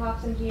something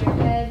pops into your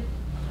head.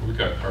 We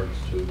got cards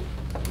too.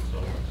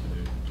 So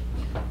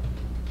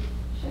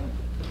Sure.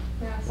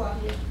 Yeah, I'll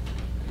swap you.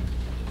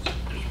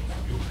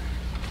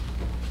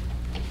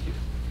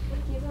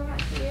 Thank you so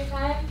much for your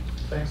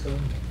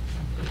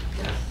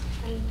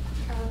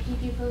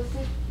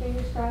posted,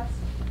 fingers crossed.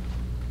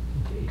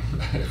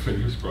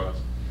 Fingers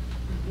crossed.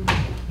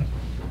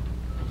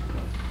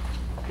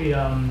 Okay,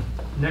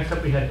 next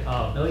up we had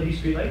LED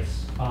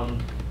streetlights.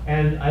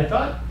 And I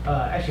thought,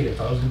 actually I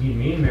thought it was gonna be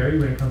me and Mary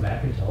were gonna come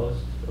back and tell us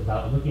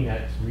about looking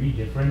at 3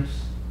 different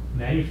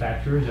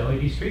manufacturers'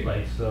 LED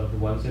streetlights, the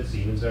ones that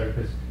Siemens are,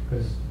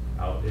 because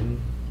out in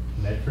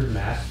Medford,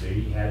 Mass,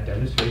 they had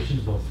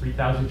demonstrations, both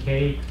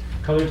 3000K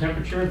color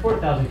temperature and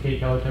 4000K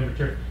color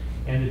temperature.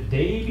 And the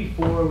day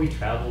before we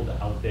traveled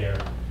out there,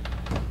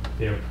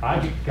 their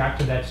project got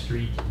to that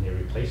street and they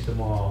replaced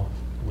them all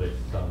with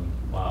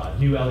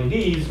new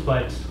LEDs,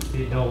 but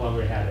it no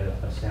longer had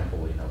a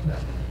sampling of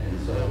them.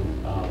 And so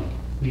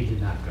we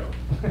did not go.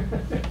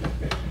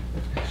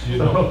 So you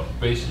know,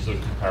 basis of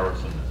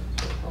comparison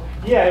then. So.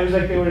 Yeah, it was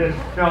like they were,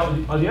 now,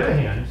 on the other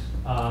hand,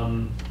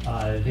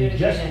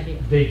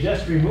 they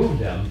just removed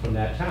them from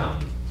that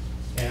town.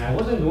 And I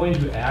wasn't going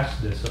to ask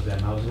this of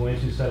them. I was going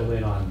to settle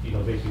in on,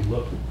 basically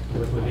look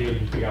with what they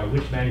would figure out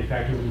which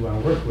manufacturer we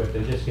want to work with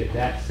and just get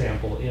that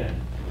sample in.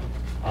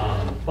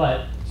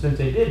 But since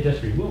they did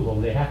just remove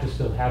them, they have to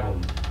still have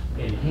them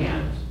in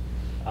hand.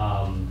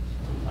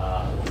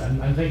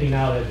 I'm thinking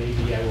now that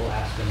maybe I will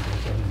ask them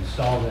to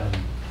install them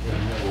in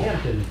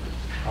Northampton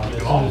as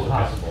soon as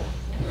possible.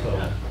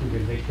 So we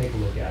can take a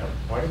look at them.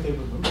 Why did they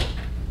remove it?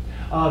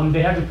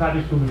 They have the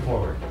projects moving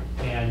forward,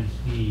 and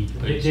they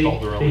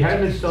had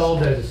them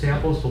installed as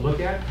samples to look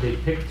at. They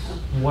picked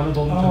one of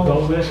them to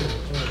go with.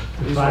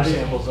 These are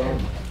samples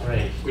only.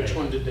 Right. Which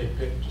one did they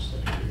pick, just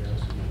out of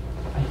curiosity?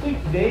 I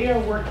think they are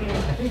working.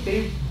 I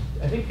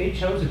think they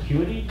chose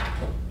Acuity.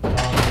 No,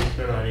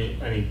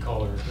 any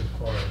color as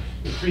far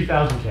as.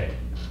 3000K.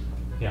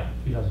 Yeah,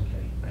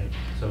 3000K. Right.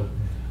 So,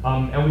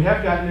 and we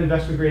have gotten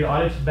investment grade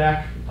audits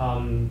back.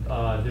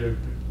 They're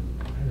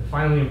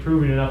finally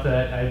improving enough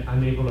that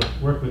I'm able to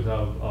work with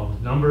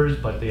numbers,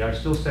 but they are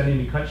still sending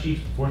me cut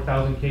sheets for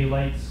 4000K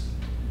lights,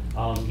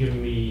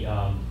 giving me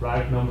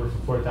product number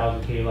for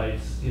 4000K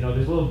lights.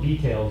 There's little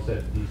details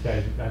that these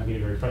guys, I'm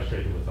getting very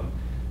frustrated with them.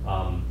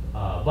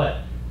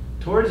 But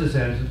towards this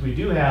end, since we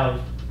do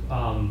have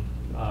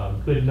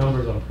good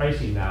numbers on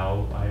pricing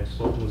now, I have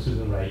spoken with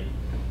Susan Wright,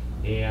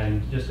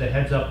 and just a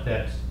heads up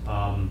that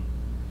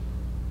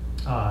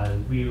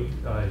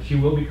she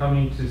will be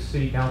coming to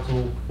City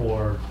Council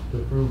to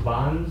approve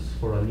bonds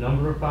for a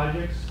number of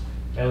projects,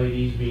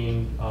 LEDs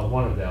being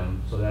one of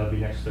them. So that'll be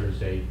next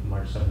Thursday,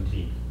 March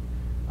 17th.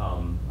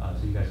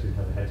 So you guys can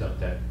have a heads up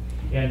that.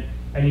 And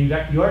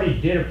you already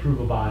did approve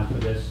a bond for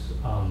this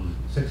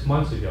 6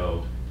 months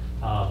ago,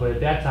 but at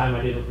that time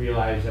I didn't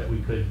realize that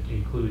we could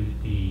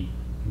include the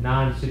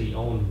non-city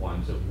owned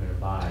ones that we're going to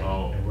buy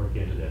and work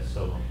into this.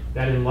 So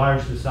that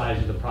enlarged the size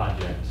of the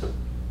project.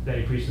 That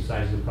increased the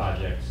size of the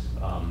projects,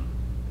 so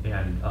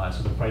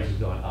the price has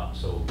gone up.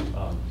 So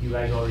you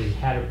guys already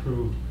had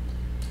approved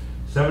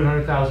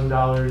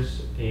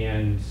 $700,000,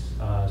 and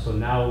so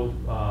now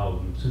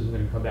Susan's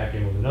going to come back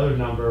in with another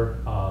number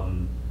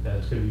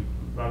that's going to be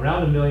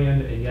around $1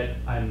 million, and yet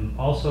I'm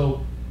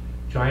also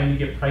trying to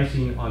get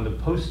pricing on the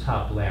post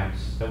top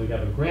lamps that we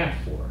have a grant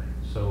for.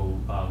 So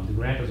the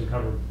grant doesn't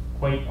cover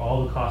quite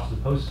all the costs of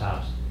the post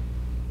tops,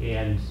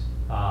 and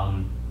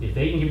if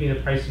they can give me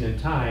the pricing in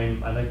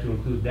time, I'd like to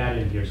include that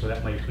in here, so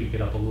that might tweak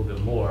it up a little bit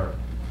more,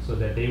 so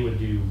that they would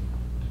do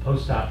the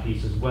post-op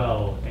piece as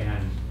well,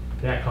 and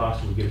that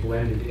cost would get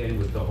blended in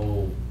with the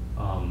whole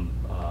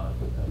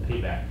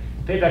payback.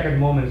 Payback at the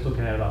moment is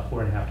looking at about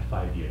 4.5 to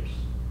 5 years.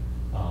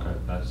 Okay,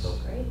 that's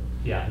Great.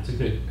 Yeah, it's a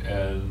good.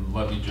 And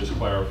let me just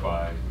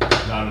clarify,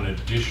 not an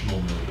additional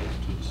million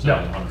to the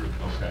 700.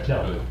 Okay,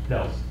 No, good.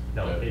 no,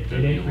 That- it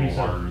that'd be a increased.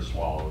 little harder to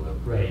swallow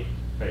them. Right.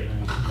 Why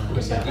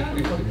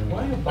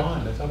a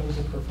bond? I thought it was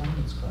a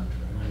performance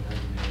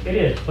contract. It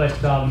is, but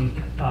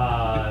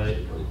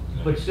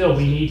still,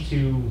 we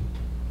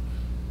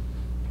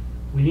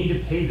need to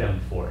pay them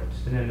for it,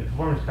 and then the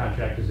performance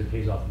contract is it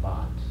pays off the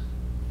bonds.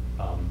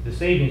 The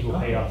savings will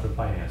pay off the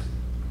financing.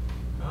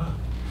 Ah,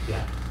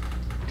 Yeah.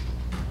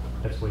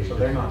 That's the way. so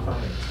they're not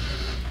financed.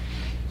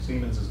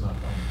 Siemens is not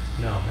financed.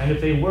 No, and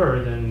if they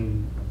were,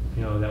 then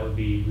that would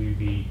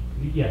be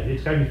yeah,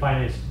 it's got to be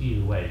financed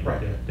either way.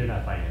 But Right. they're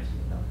not financing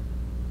it. No.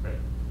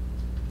 Right.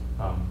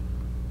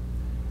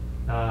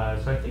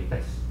 So I think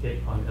that's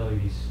it on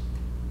LED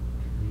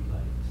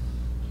streetlights.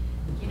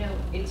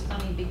 It's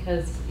funny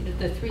because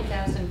the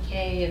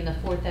 3000K and the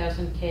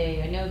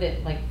 4000K, I know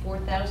that like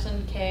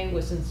 4000K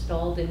was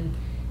installed in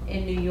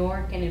New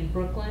York and in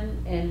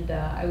Brooklyn, and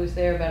I was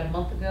there about a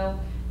month ago,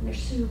 and they're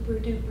super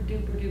duper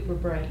duper duper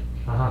bright.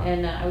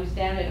 And I was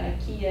down at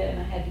IKEA and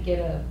I had to get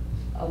a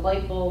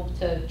light bulb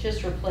to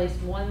just replace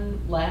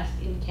one last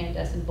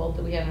incandescent bulb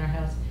that we have in our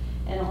house.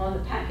 And on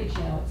the package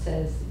now it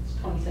says it's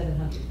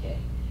 2700K.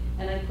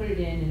 And I put it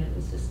in and it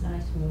was this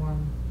nice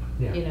warm,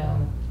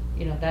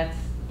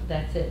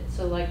 that's it.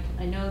 So like,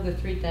 I know the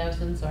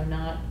 3000s are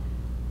not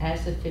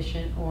as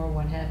efficient or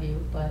what have you,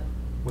 but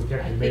Which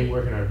actually may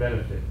work in our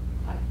benefit.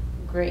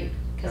 great,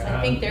 because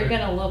I think they're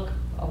gonna look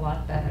a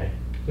lot better. Okay.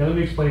 Yeah, let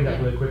me explain that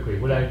Yeah. really quickly.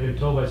 What I've been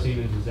told by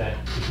Siemens is that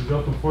if you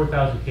go from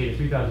 4,000K to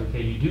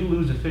 3,000K, you do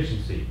lose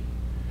efficiency.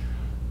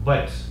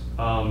 But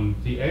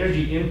the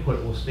energy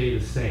input will stay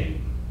the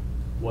same.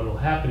 What will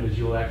happen is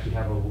you'll actually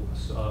have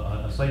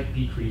a slight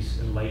decrease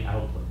in light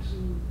output.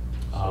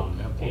 So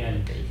And,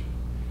 amplification.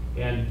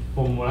 and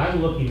from what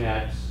I'm looking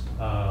at,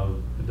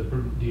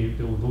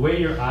 the way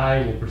your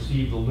eye will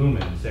perceive the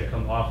lumens that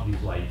come off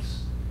these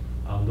lights,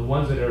 the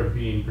ones that are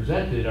being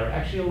presented are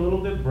actually a little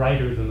bit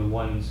brighter than the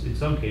ones, in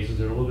some cases,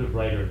 they're a little bit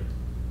brighter.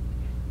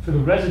 For the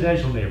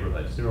residential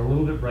neighborhoods, they're a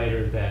little bit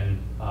brighter than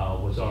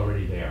what's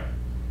already there.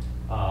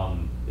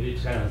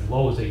 It's kind of as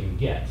low as they can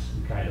get,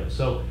 kind of.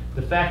 So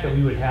the fact that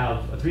we would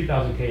have a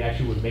 3,000K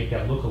actually would make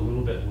that look a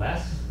little bit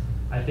less.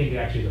 I think it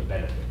actually is a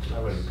benefit. I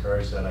would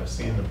encourage that. I've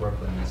seen the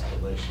Brooklyn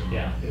installation.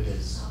 Yeah. It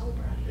is,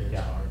 it's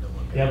Yeah. hard to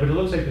look at. Yeah, but it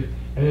looks like,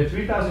 and the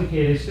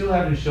 3,000K, they still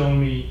haven't shown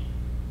me,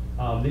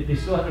 they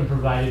still haven't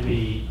provided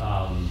me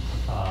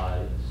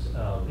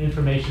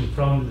information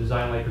from the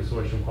Design Light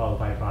Consortium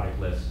Qualified Product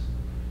List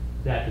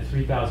that the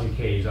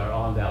 3,000Ks are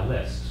on that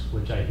list,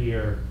 which I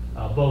hear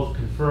both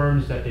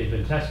confirms that they've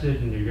been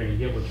tested and you're going to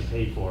get what you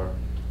pay for,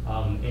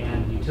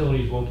 and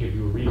utilities won't give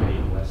you a rebate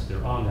unless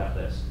they're on that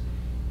list.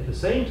 At the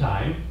same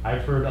time,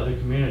 I've heard other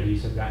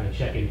communities have gotten a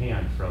check in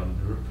hand from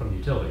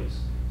utilities.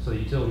 So the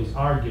utilities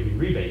are giving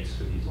rebates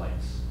for these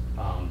lights.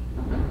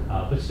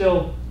 But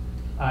still,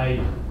 I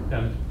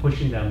am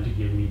pushing them to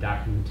give me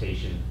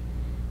documentation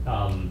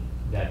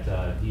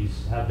that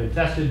these have been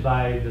tested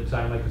by the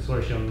Design Light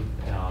Consortium,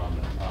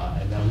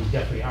 and that we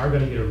definitely are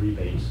going to get a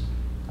rebate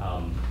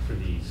for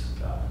these.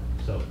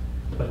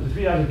 But the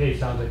 3,000K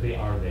sounds like they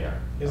are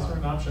there. Is there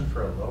an option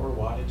for a lower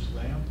wattage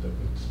lamp that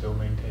would still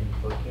maintain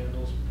foot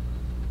candles?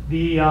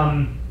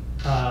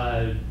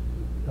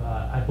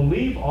 I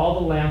believe all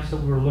the lamps that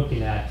we were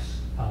looking at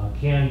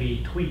can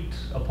be tweaked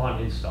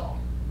upon install.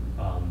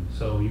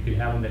 So you can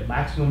have them at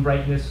maximum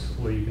brightness,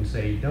 or you can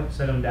say, don't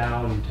set them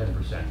down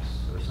 10%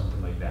 or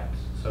something like that.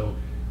 So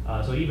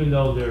even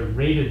though their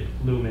rated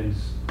lumens,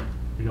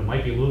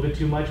 might be a little bit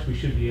too much, we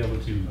should be able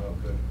to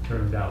turn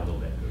them down a little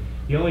bit.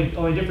 The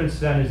only difference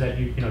then is that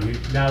you're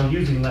now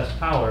using less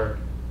power,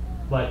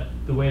 but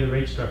the way the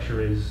rate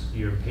structure is,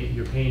 you're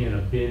paying in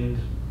a binned,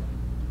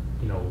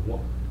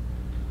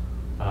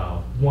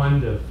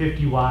 1 to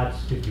 50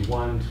 watts,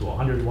 51 to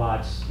 100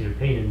 watts. You're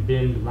paying in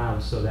binned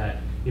amounts so that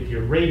if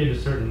you're rated a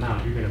certain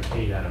amount, you're going to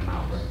pay that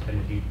amount.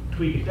 And if you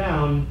tweak it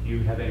down,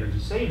 you have energy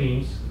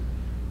savings.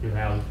 You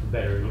have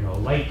better,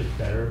 light that's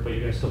better, but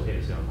you're going to still pay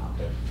the same amount.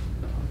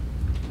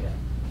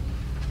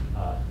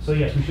 So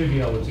yes, we should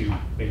be able to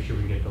make sure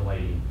we get the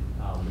lighting.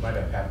 You might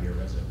have happier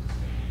residents.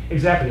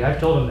 Exactly, I've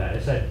told them that. I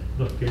said,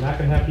 look, you're not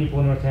going to have people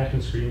in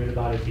Northampton screaming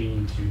about it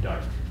being too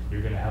dark.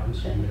 You're going to have them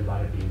screaming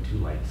about it being too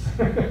light.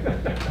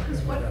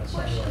 Because what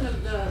portion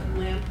of the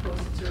lamp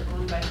posts are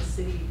owned by the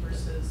city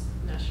versus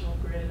National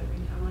Grid? I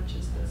mean, how much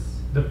is this?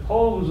 The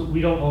poles, we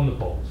don't own the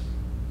poles.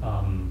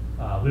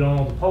 We don't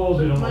own the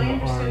poles, we don't My own the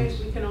understanding is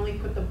arms. we can only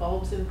put the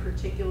bulbs in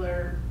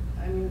particular,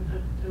 I mean,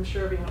 I'm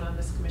sure everyone on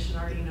this commission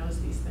already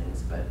knows these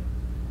things, but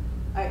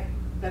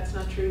that's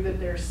not true that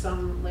there's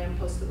some lamp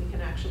posts that we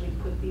can actually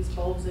put these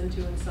bulbs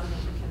into and some that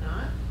we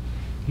cannot?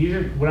 These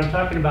are, what I'm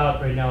talking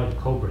about right now is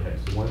Cobra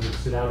heads, the ones that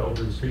sit out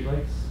over the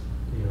streetlights.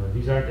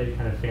 These aren't any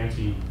kind of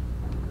fancy,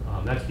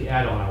 that's the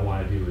add-on I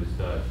want to do is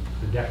the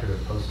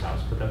decorative post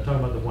house. But I'm talking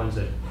about the ones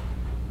that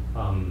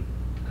kind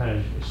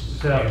of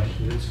sit out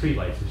in the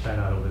streetlights that shine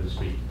out over the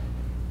street.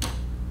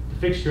 The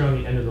fixture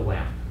on the end of the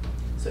lamp.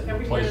 So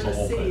everywhere Replace in the the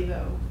whole city thing.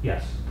 though?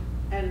 Yes.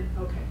 And,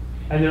 okay.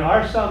 And there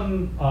are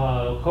some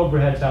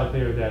Cobra heads out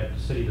there that the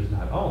city does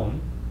not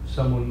own.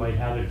 Someone might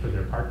have it for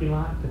their parking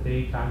lot that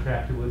they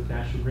contracted with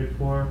National Grid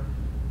for.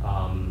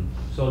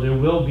 So there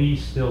will be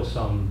still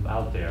some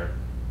out there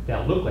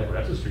that look like, well,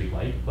 that's a street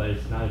light, but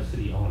it's not a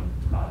city-owned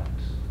product.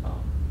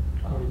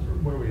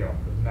 What do we own,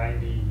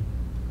 90,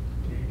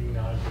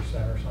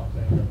 89% or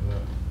something of the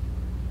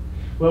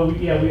Well,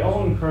 we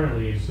own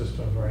currently,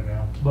 systems right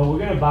now? but we're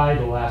gonna buy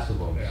the last of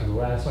them. So the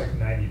Yeah, last, it's like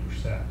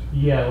 90%.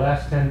 yeah,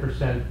 last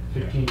 10%,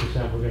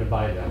 15%, we're gonna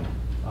buy them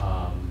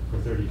for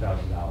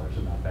 $30,000,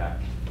 about that.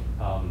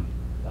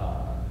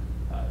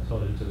 So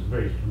it's a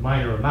very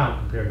minor amount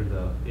compared to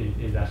the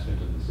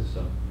investment of the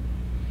system.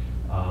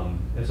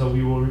 And so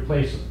we will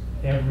replace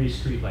every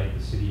streetlight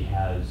the city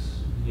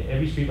has,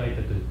 every streetlight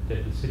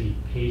that the city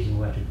pays an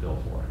electric bill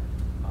for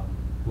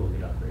will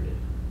get upgraded.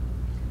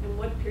 And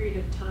what period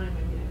of time?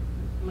 I mean,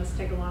 it must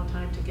take a long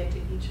time to get to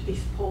each of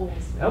these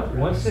poles.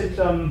 Once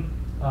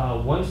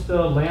once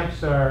the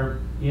lamps are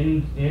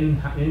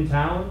in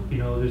town,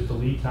 there's the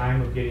lead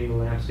time of getting the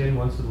lamps in.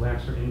 Once the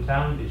lamps are in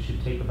town, it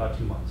should take about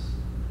 2 months.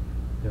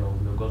 They'll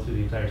go through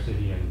the entire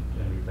city and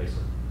replace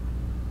them.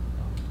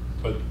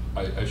 But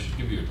I should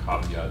give you a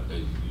caveat. That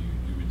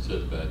you had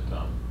said that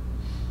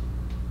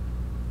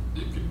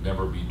it could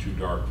never be too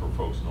dark for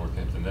folks in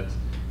Northampton.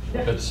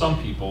 That's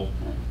some people.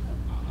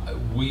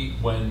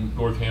 When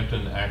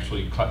Northampton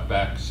actually cut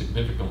back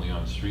significantly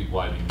on street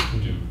lighting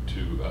to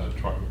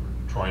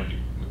trying to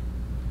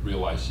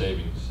realize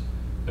savings,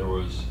 there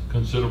was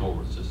considerable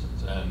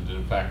resistance. And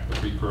in fact, the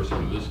precursor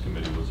to this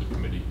committee was a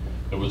committee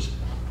that was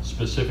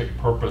specific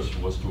purpose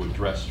was to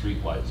address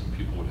streetlights, and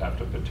people would have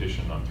to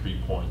petition on 3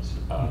 points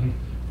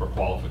for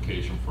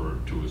qualification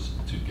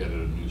to get a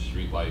new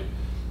streetlight.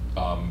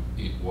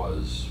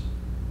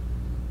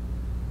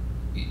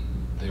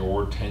 There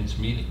were tense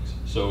meetings,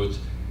 so it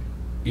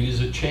is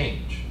a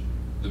change.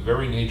 The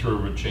very nature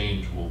of a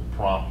change will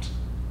prompt.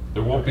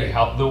 There won't be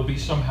there'll be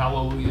some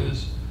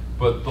hallelujahs,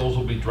 but those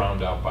will be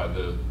drowned out by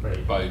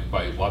by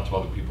lots of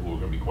other people who are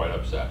going to be quite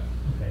upset.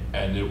 Okay.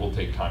 And it will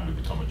take time to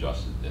become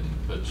adjusted, and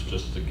that's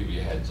just to give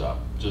you a heads up.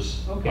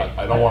 Just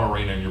I don't want to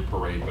rain on your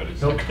parade, but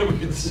it's not going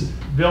to be.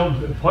 Bill,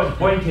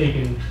 point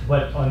taken.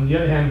 But on the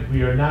other hand,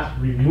 we are not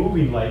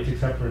removing lights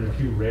except for in a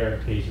few rare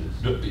cases.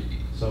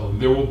 So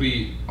there will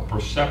be a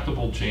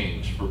perceptible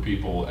change for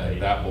people,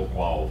 and that will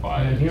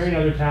qualify. And I'm hearing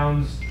other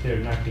towns, they're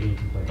not getting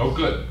complaints. Oh,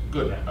 good.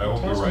 Yeah. I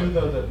hope you're Tells me right.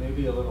 though that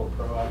maybe a little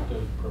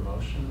proactive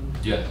promotion.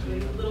 Yes. A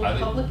little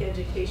public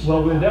education.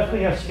 Well, we'll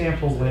definitely have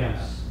sample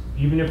lamps.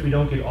 Even if we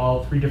don't get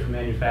all 3 different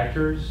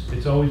manufacturers,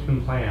 it's always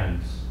been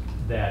planned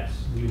that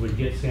we would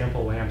get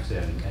sample lamps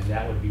in, and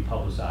that would be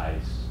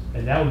publicized.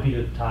 And that would be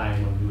the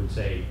time when we would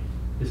say,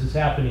 this is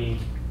happening,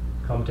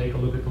 come take a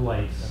look at the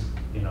lights,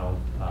 you know,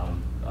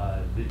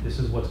 this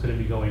is what's going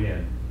to be going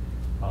in.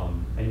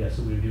 And yes,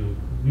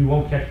 we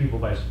won't catch people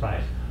by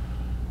surprise.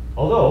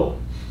 Although,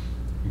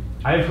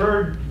 I've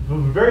heard of a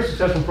very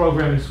successful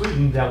program in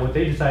Sweden that what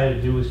they decided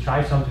to do is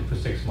try something for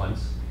 6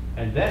 months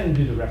and then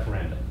do the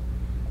referendum.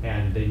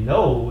 And they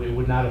know it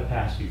would not have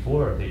passed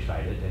before they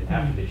tried it, and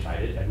after they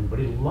tried it,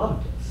 everybody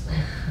loved it.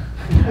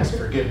 Ask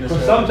forgiveness. So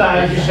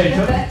sometimes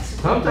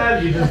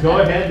you just go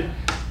ahead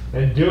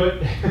and do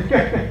it.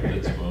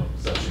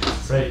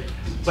 Right.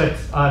 But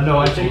no,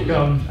 I think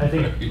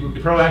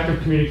proactive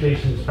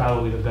communication is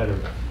probably the better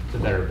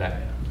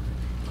bet.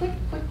 Quick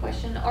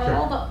question. Are Sure.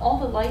 all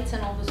the lights in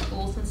all the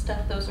schools and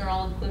stuff, those are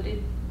all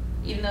included,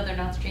 even though they're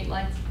not street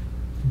lights?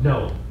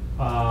 No.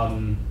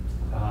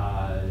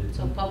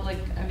 So public,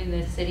 I mean,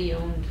 the city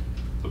owned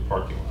The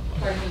parking lot.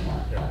 parking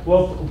lot. Yeah.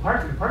 Well,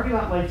 parking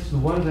lot lights, the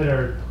ones that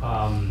are,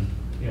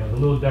 you know, the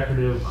little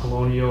decorative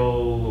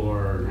colonial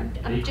or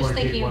I'm just acorn-shaped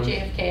thinking of ones.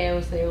 JFK. I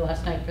was there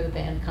last night for the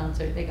band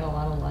concert. They got a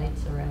lot of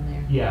lights around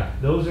there. Yeah,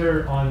 those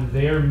are on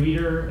their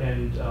meter,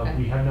 and Okay.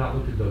 we have not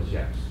looked at those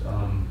yet.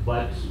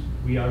 But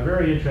we are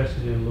very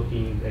interested in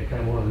looking at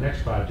kind of one of the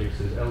next projects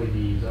is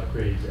LEDs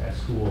upgrades at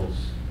schools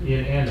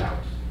in and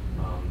out.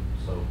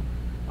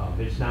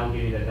 It's now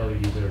getting that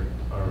LEDs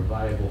are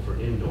viable for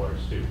indoors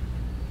too.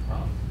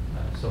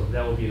 So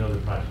that will be another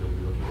project that we'll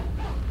be looking at.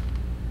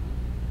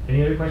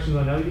 Any other questions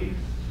on LEDs?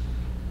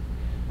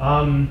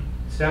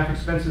 Staff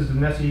expenses in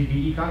the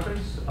SEBE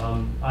conference.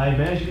 I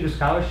managed to get a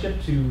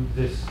scholarship to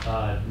this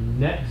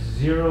Net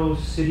Zero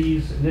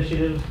Cities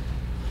Initiative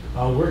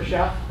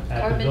workshop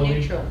at the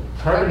building.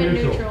 Carbon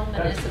neutral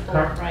municipal,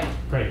 right.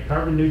 Right,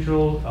 carbon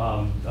neutral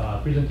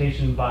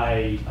presentation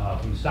by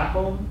from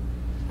Stockholm,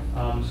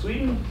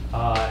 Sweden,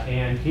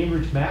 and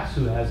Cambridge, Mass,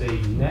 who has a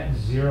net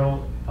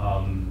zero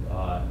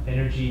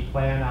energy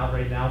plan out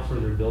right now for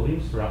their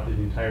buildings throughout the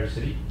entire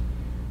city.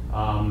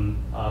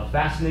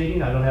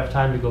 Fascinating. I don't have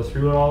time to go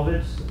through all of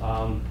it.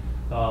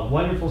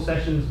 Wonderful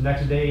sessions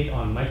next day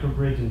on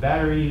microgrids and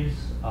batteries,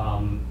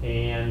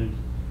 and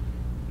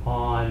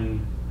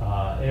on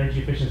energy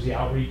efficiency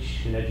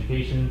outreach and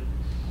education.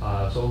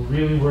 So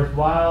really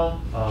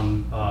worthwhile.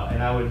 And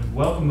I would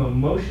welcome a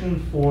motion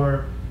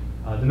for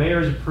the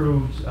mayor has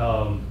approved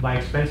my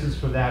expenses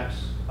for that,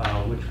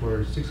 which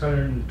were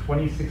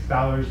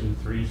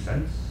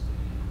 $626.03.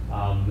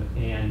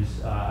 And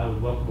I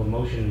would welcome a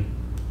motion.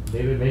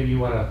 David, maybe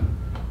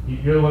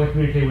you're the one to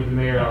communicate with the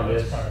mayor on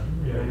That's this. fine.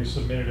 You know, we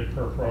submitted it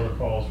per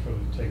protocols to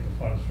take the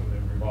funds from the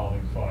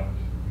revolving fund.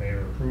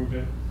 Mayor approved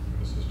it.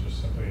 This is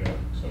just simply a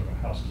sort of a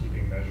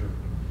housekeeping measure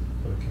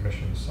for the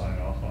commission to sign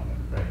off on it.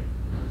 Right.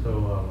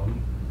 So,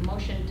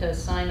 Motion to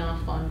sign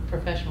off on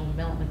professional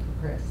development for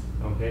Chris.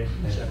 okay.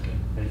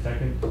 And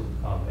second,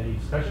 any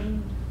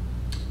discussion?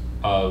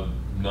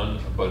 None,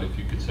 but if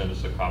you could send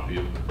us a copy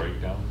of the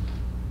breakdown.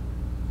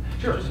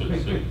 Sure.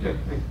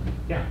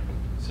 Yeah.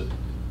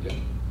 Yeah.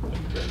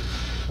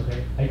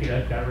 Okay.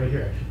 I've got it right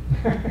here,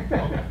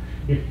 actually.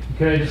 Okay.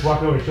 Can I just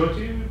walk over and show it to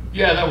you?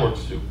 Yeah, that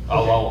works too.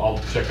 I'll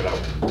check it out.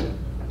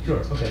 Sure.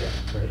 Okay.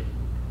 Great.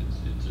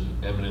 It's an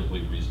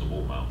eminently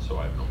reasonable amount, so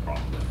I have no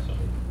problem with that. So.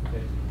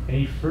 Okay.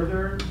 Any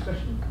further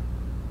discussion?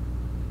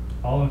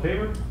 All in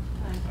favor?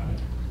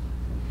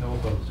 No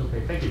opposed.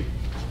 Okay. Thank you.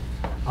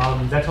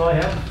 That's all I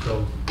have.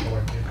 So.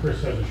 And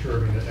Chris has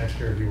assured me that next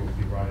year he will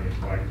be riding his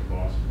bike to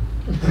Boston.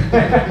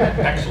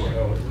 Excellent.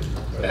 So,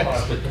 the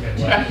cost will come in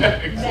less.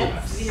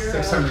 Net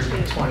zero.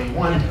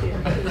 621.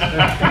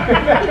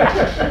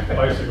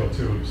 Bicycle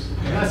tubes.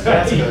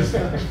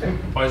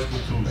 Bicycle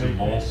tubes and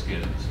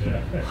moleskins.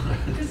 Yeah.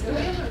 Just do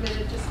we have a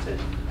minute just to,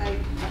 I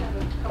have a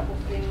couple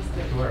things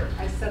Sure. that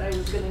I said I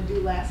was gonna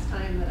do last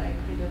time that I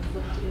kind of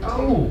looked into.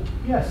 Oh,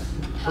 yes.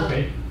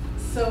 Okay.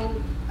 So,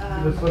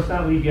 Let's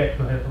not leave yet.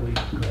 Go ahead, Elise.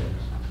 Go ahead.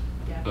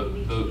 yeah, that The,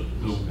 need the, to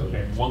be. the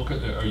Okay. one,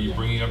 are you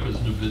bringing up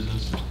as new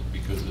business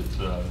because it's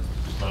not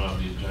on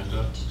the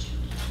agenda?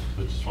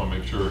 I just wanna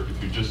make sure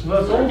if you just.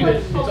 Well, it's old,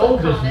 it's old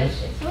Public comment.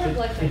 business. It's sort of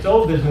like It's a-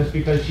 old business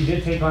because she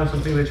did take on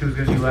something that she was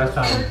gonna do last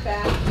time. Report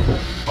back.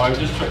 Well,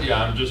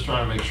 I'm just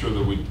trying to make sure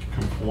that we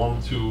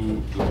conform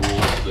to the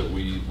rules that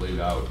we laid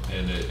out,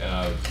 and if,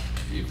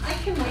 I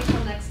can wait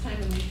till next time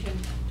and we can.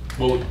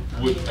 well,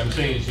 what I'm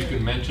saying is you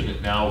can mention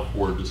it now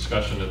for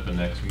discussion at the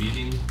next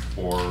meeting,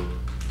 or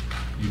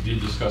you did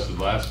discuss it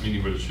last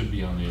meeting, but it should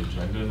be on the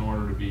agenda in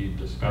order to be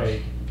discussed.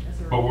 Right. as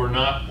a- But we're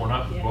not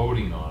Yeah.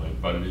 voting on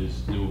it, but it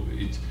is new,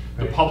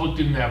 the Right. public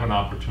didn't have an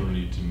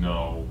opportunity to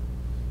know,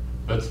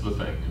 that's the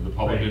thing, the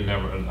public Right. didn't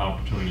have an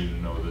opportunity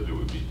to know that it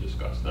would be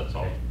discussed, that's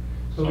all. Right.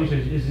 So Lisa,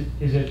 is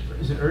it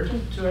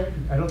urgent to,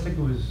 I don't think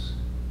it was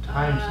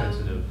time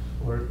sensitive,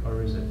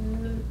 or is it?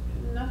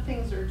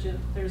 Nothing's urgent.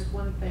 There's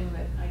one thing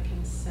that I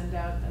can send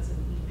out as an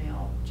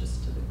email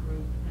just to the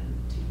group and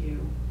to you,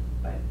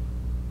 but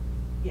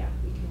yeah,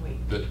 we can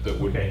wait. That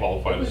would Okay.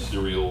 qualify It as was-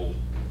 serial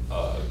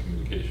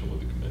communication with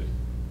the committee.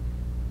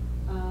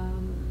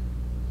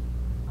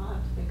 I'll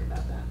have to think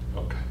about that.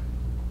 Okay.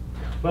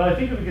 Well, I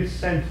think if it gets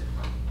sent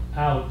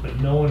out, but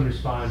no one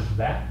responds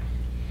back,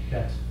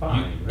 that's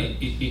fine, right?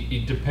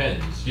 It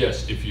depends,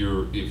 yes, if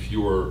you're,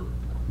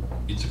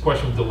 it's a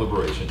question of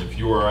deliberation. If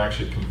you are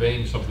actually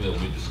conveying something that will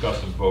be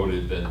discussed and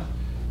voted, then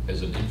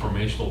as an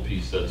informational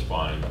piece, that's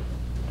fine.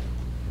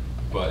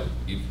 But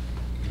if,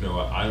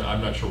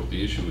 I'm not sure what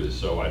the issue is,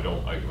 so I'm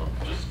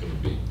just gonna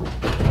be.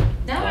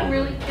 Now I'm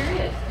really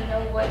curious to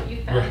know what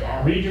you found Right.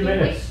 out. Read your Can't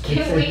minutes. wait-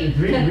 Can't wait.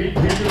 Read your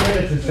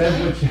minutes, it says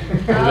what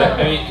you.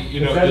 I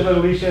mean, It says what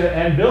Alicia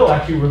and Bill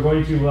actually were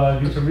going to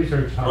do some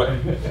research on.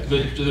 Right.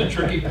 The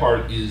tricky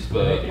part is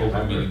the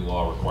open meeting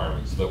law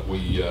requirements that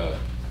we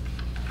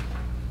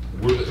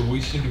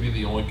seem to be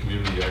the only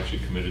community actually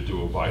committed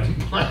to abiding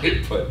by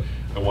it, but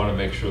I want to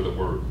make sure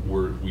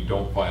that we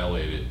don't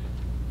violate it.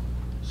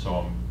 So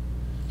I'm,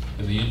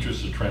 in the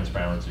interest of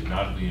transparency,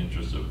 not in the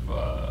interest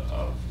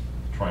of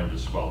trying to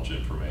squelch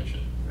information.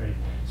 Right.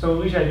 So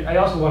Alicia, I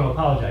also want to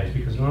apologize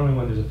because normally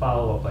when there's a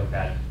follow-up like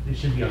that, it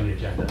should be on the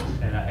agenda,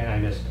 and I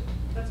missed it.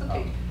 That's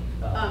okay.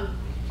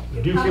 Do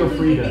It feel probably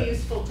free would to. be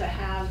useful to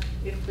have,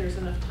 if there's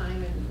enough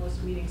time in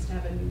most meetings, to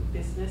have a new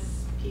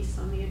business piece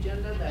on the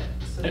agenda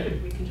so Okay.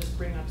 that we can just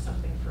bring up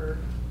something for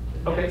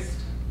the Okay.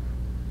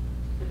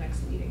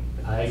 next meeting.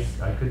 But I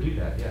that's- could do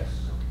that, yes.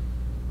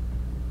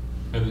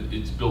 And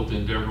it's built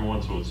into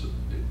everyone, so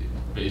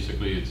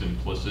basically it's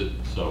implicit,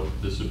 so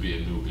this would be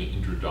a new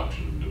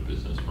introduction of new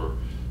business for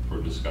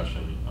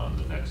discussion on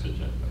the next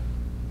agenda.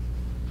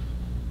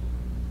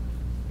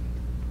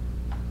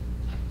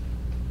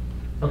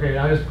 Okay,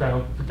 I'll just kind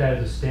of put that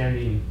as a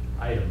standing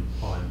item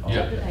on.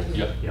 Yeah, good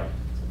idea. yeah. Yep.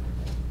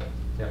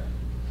 Yep.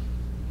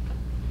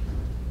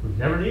 We've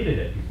never needed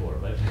it before,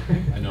 but.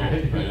 I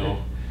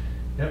know.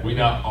 Yep. We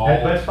not all.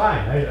 That's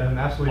fine, I'm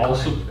absolutely All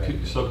fine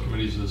with that.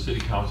 subcommittees of the city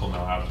council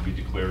now have to be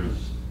declared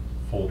as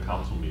full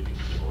council meetings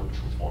in order to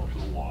conform to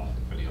the law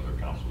if any other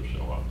councilors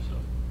show up, so.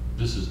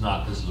 This is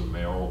a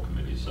mayoral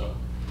committee, so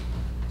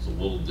it's a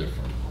little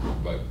different,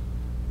 but.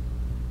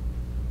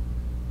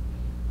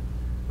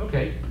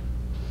 Okay.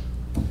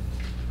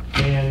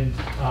 And,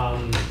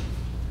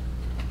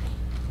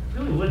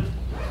 really would,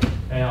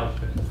 and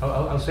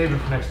I'll save it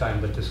for next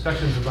time, but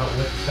discussions about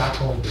what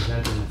Stockholm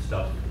presented and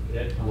stuff,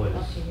 it was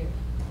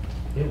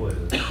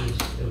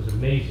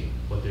amazing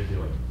what they're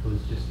doing. It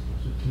was just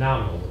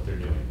phenomenal what they're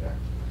doing there.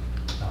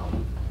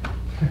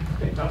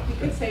 You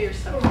could say you're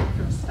suffering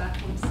from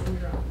Stockholm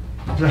syndrome.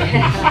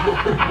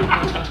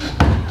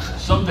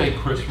 Someday,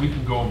 Chris, we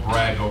can go and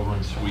brag over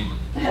in Sweden.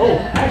 Oh,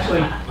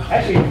 actually,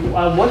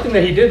 one thing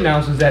that he did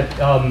announce is that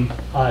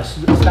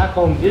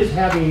Stockholm is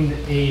having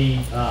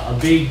a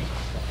big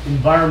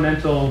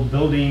environmental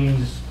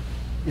buildings,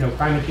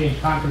 climate change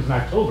conference in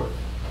October.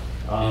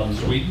 In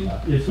Sweden?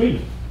 In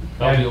Sweden.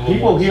 That'll be a And little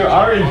people more here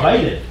are exciting.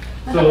 invited.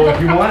 So if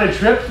you want a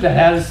trip that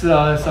has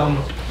some.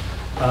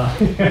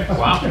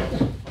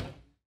 Wow.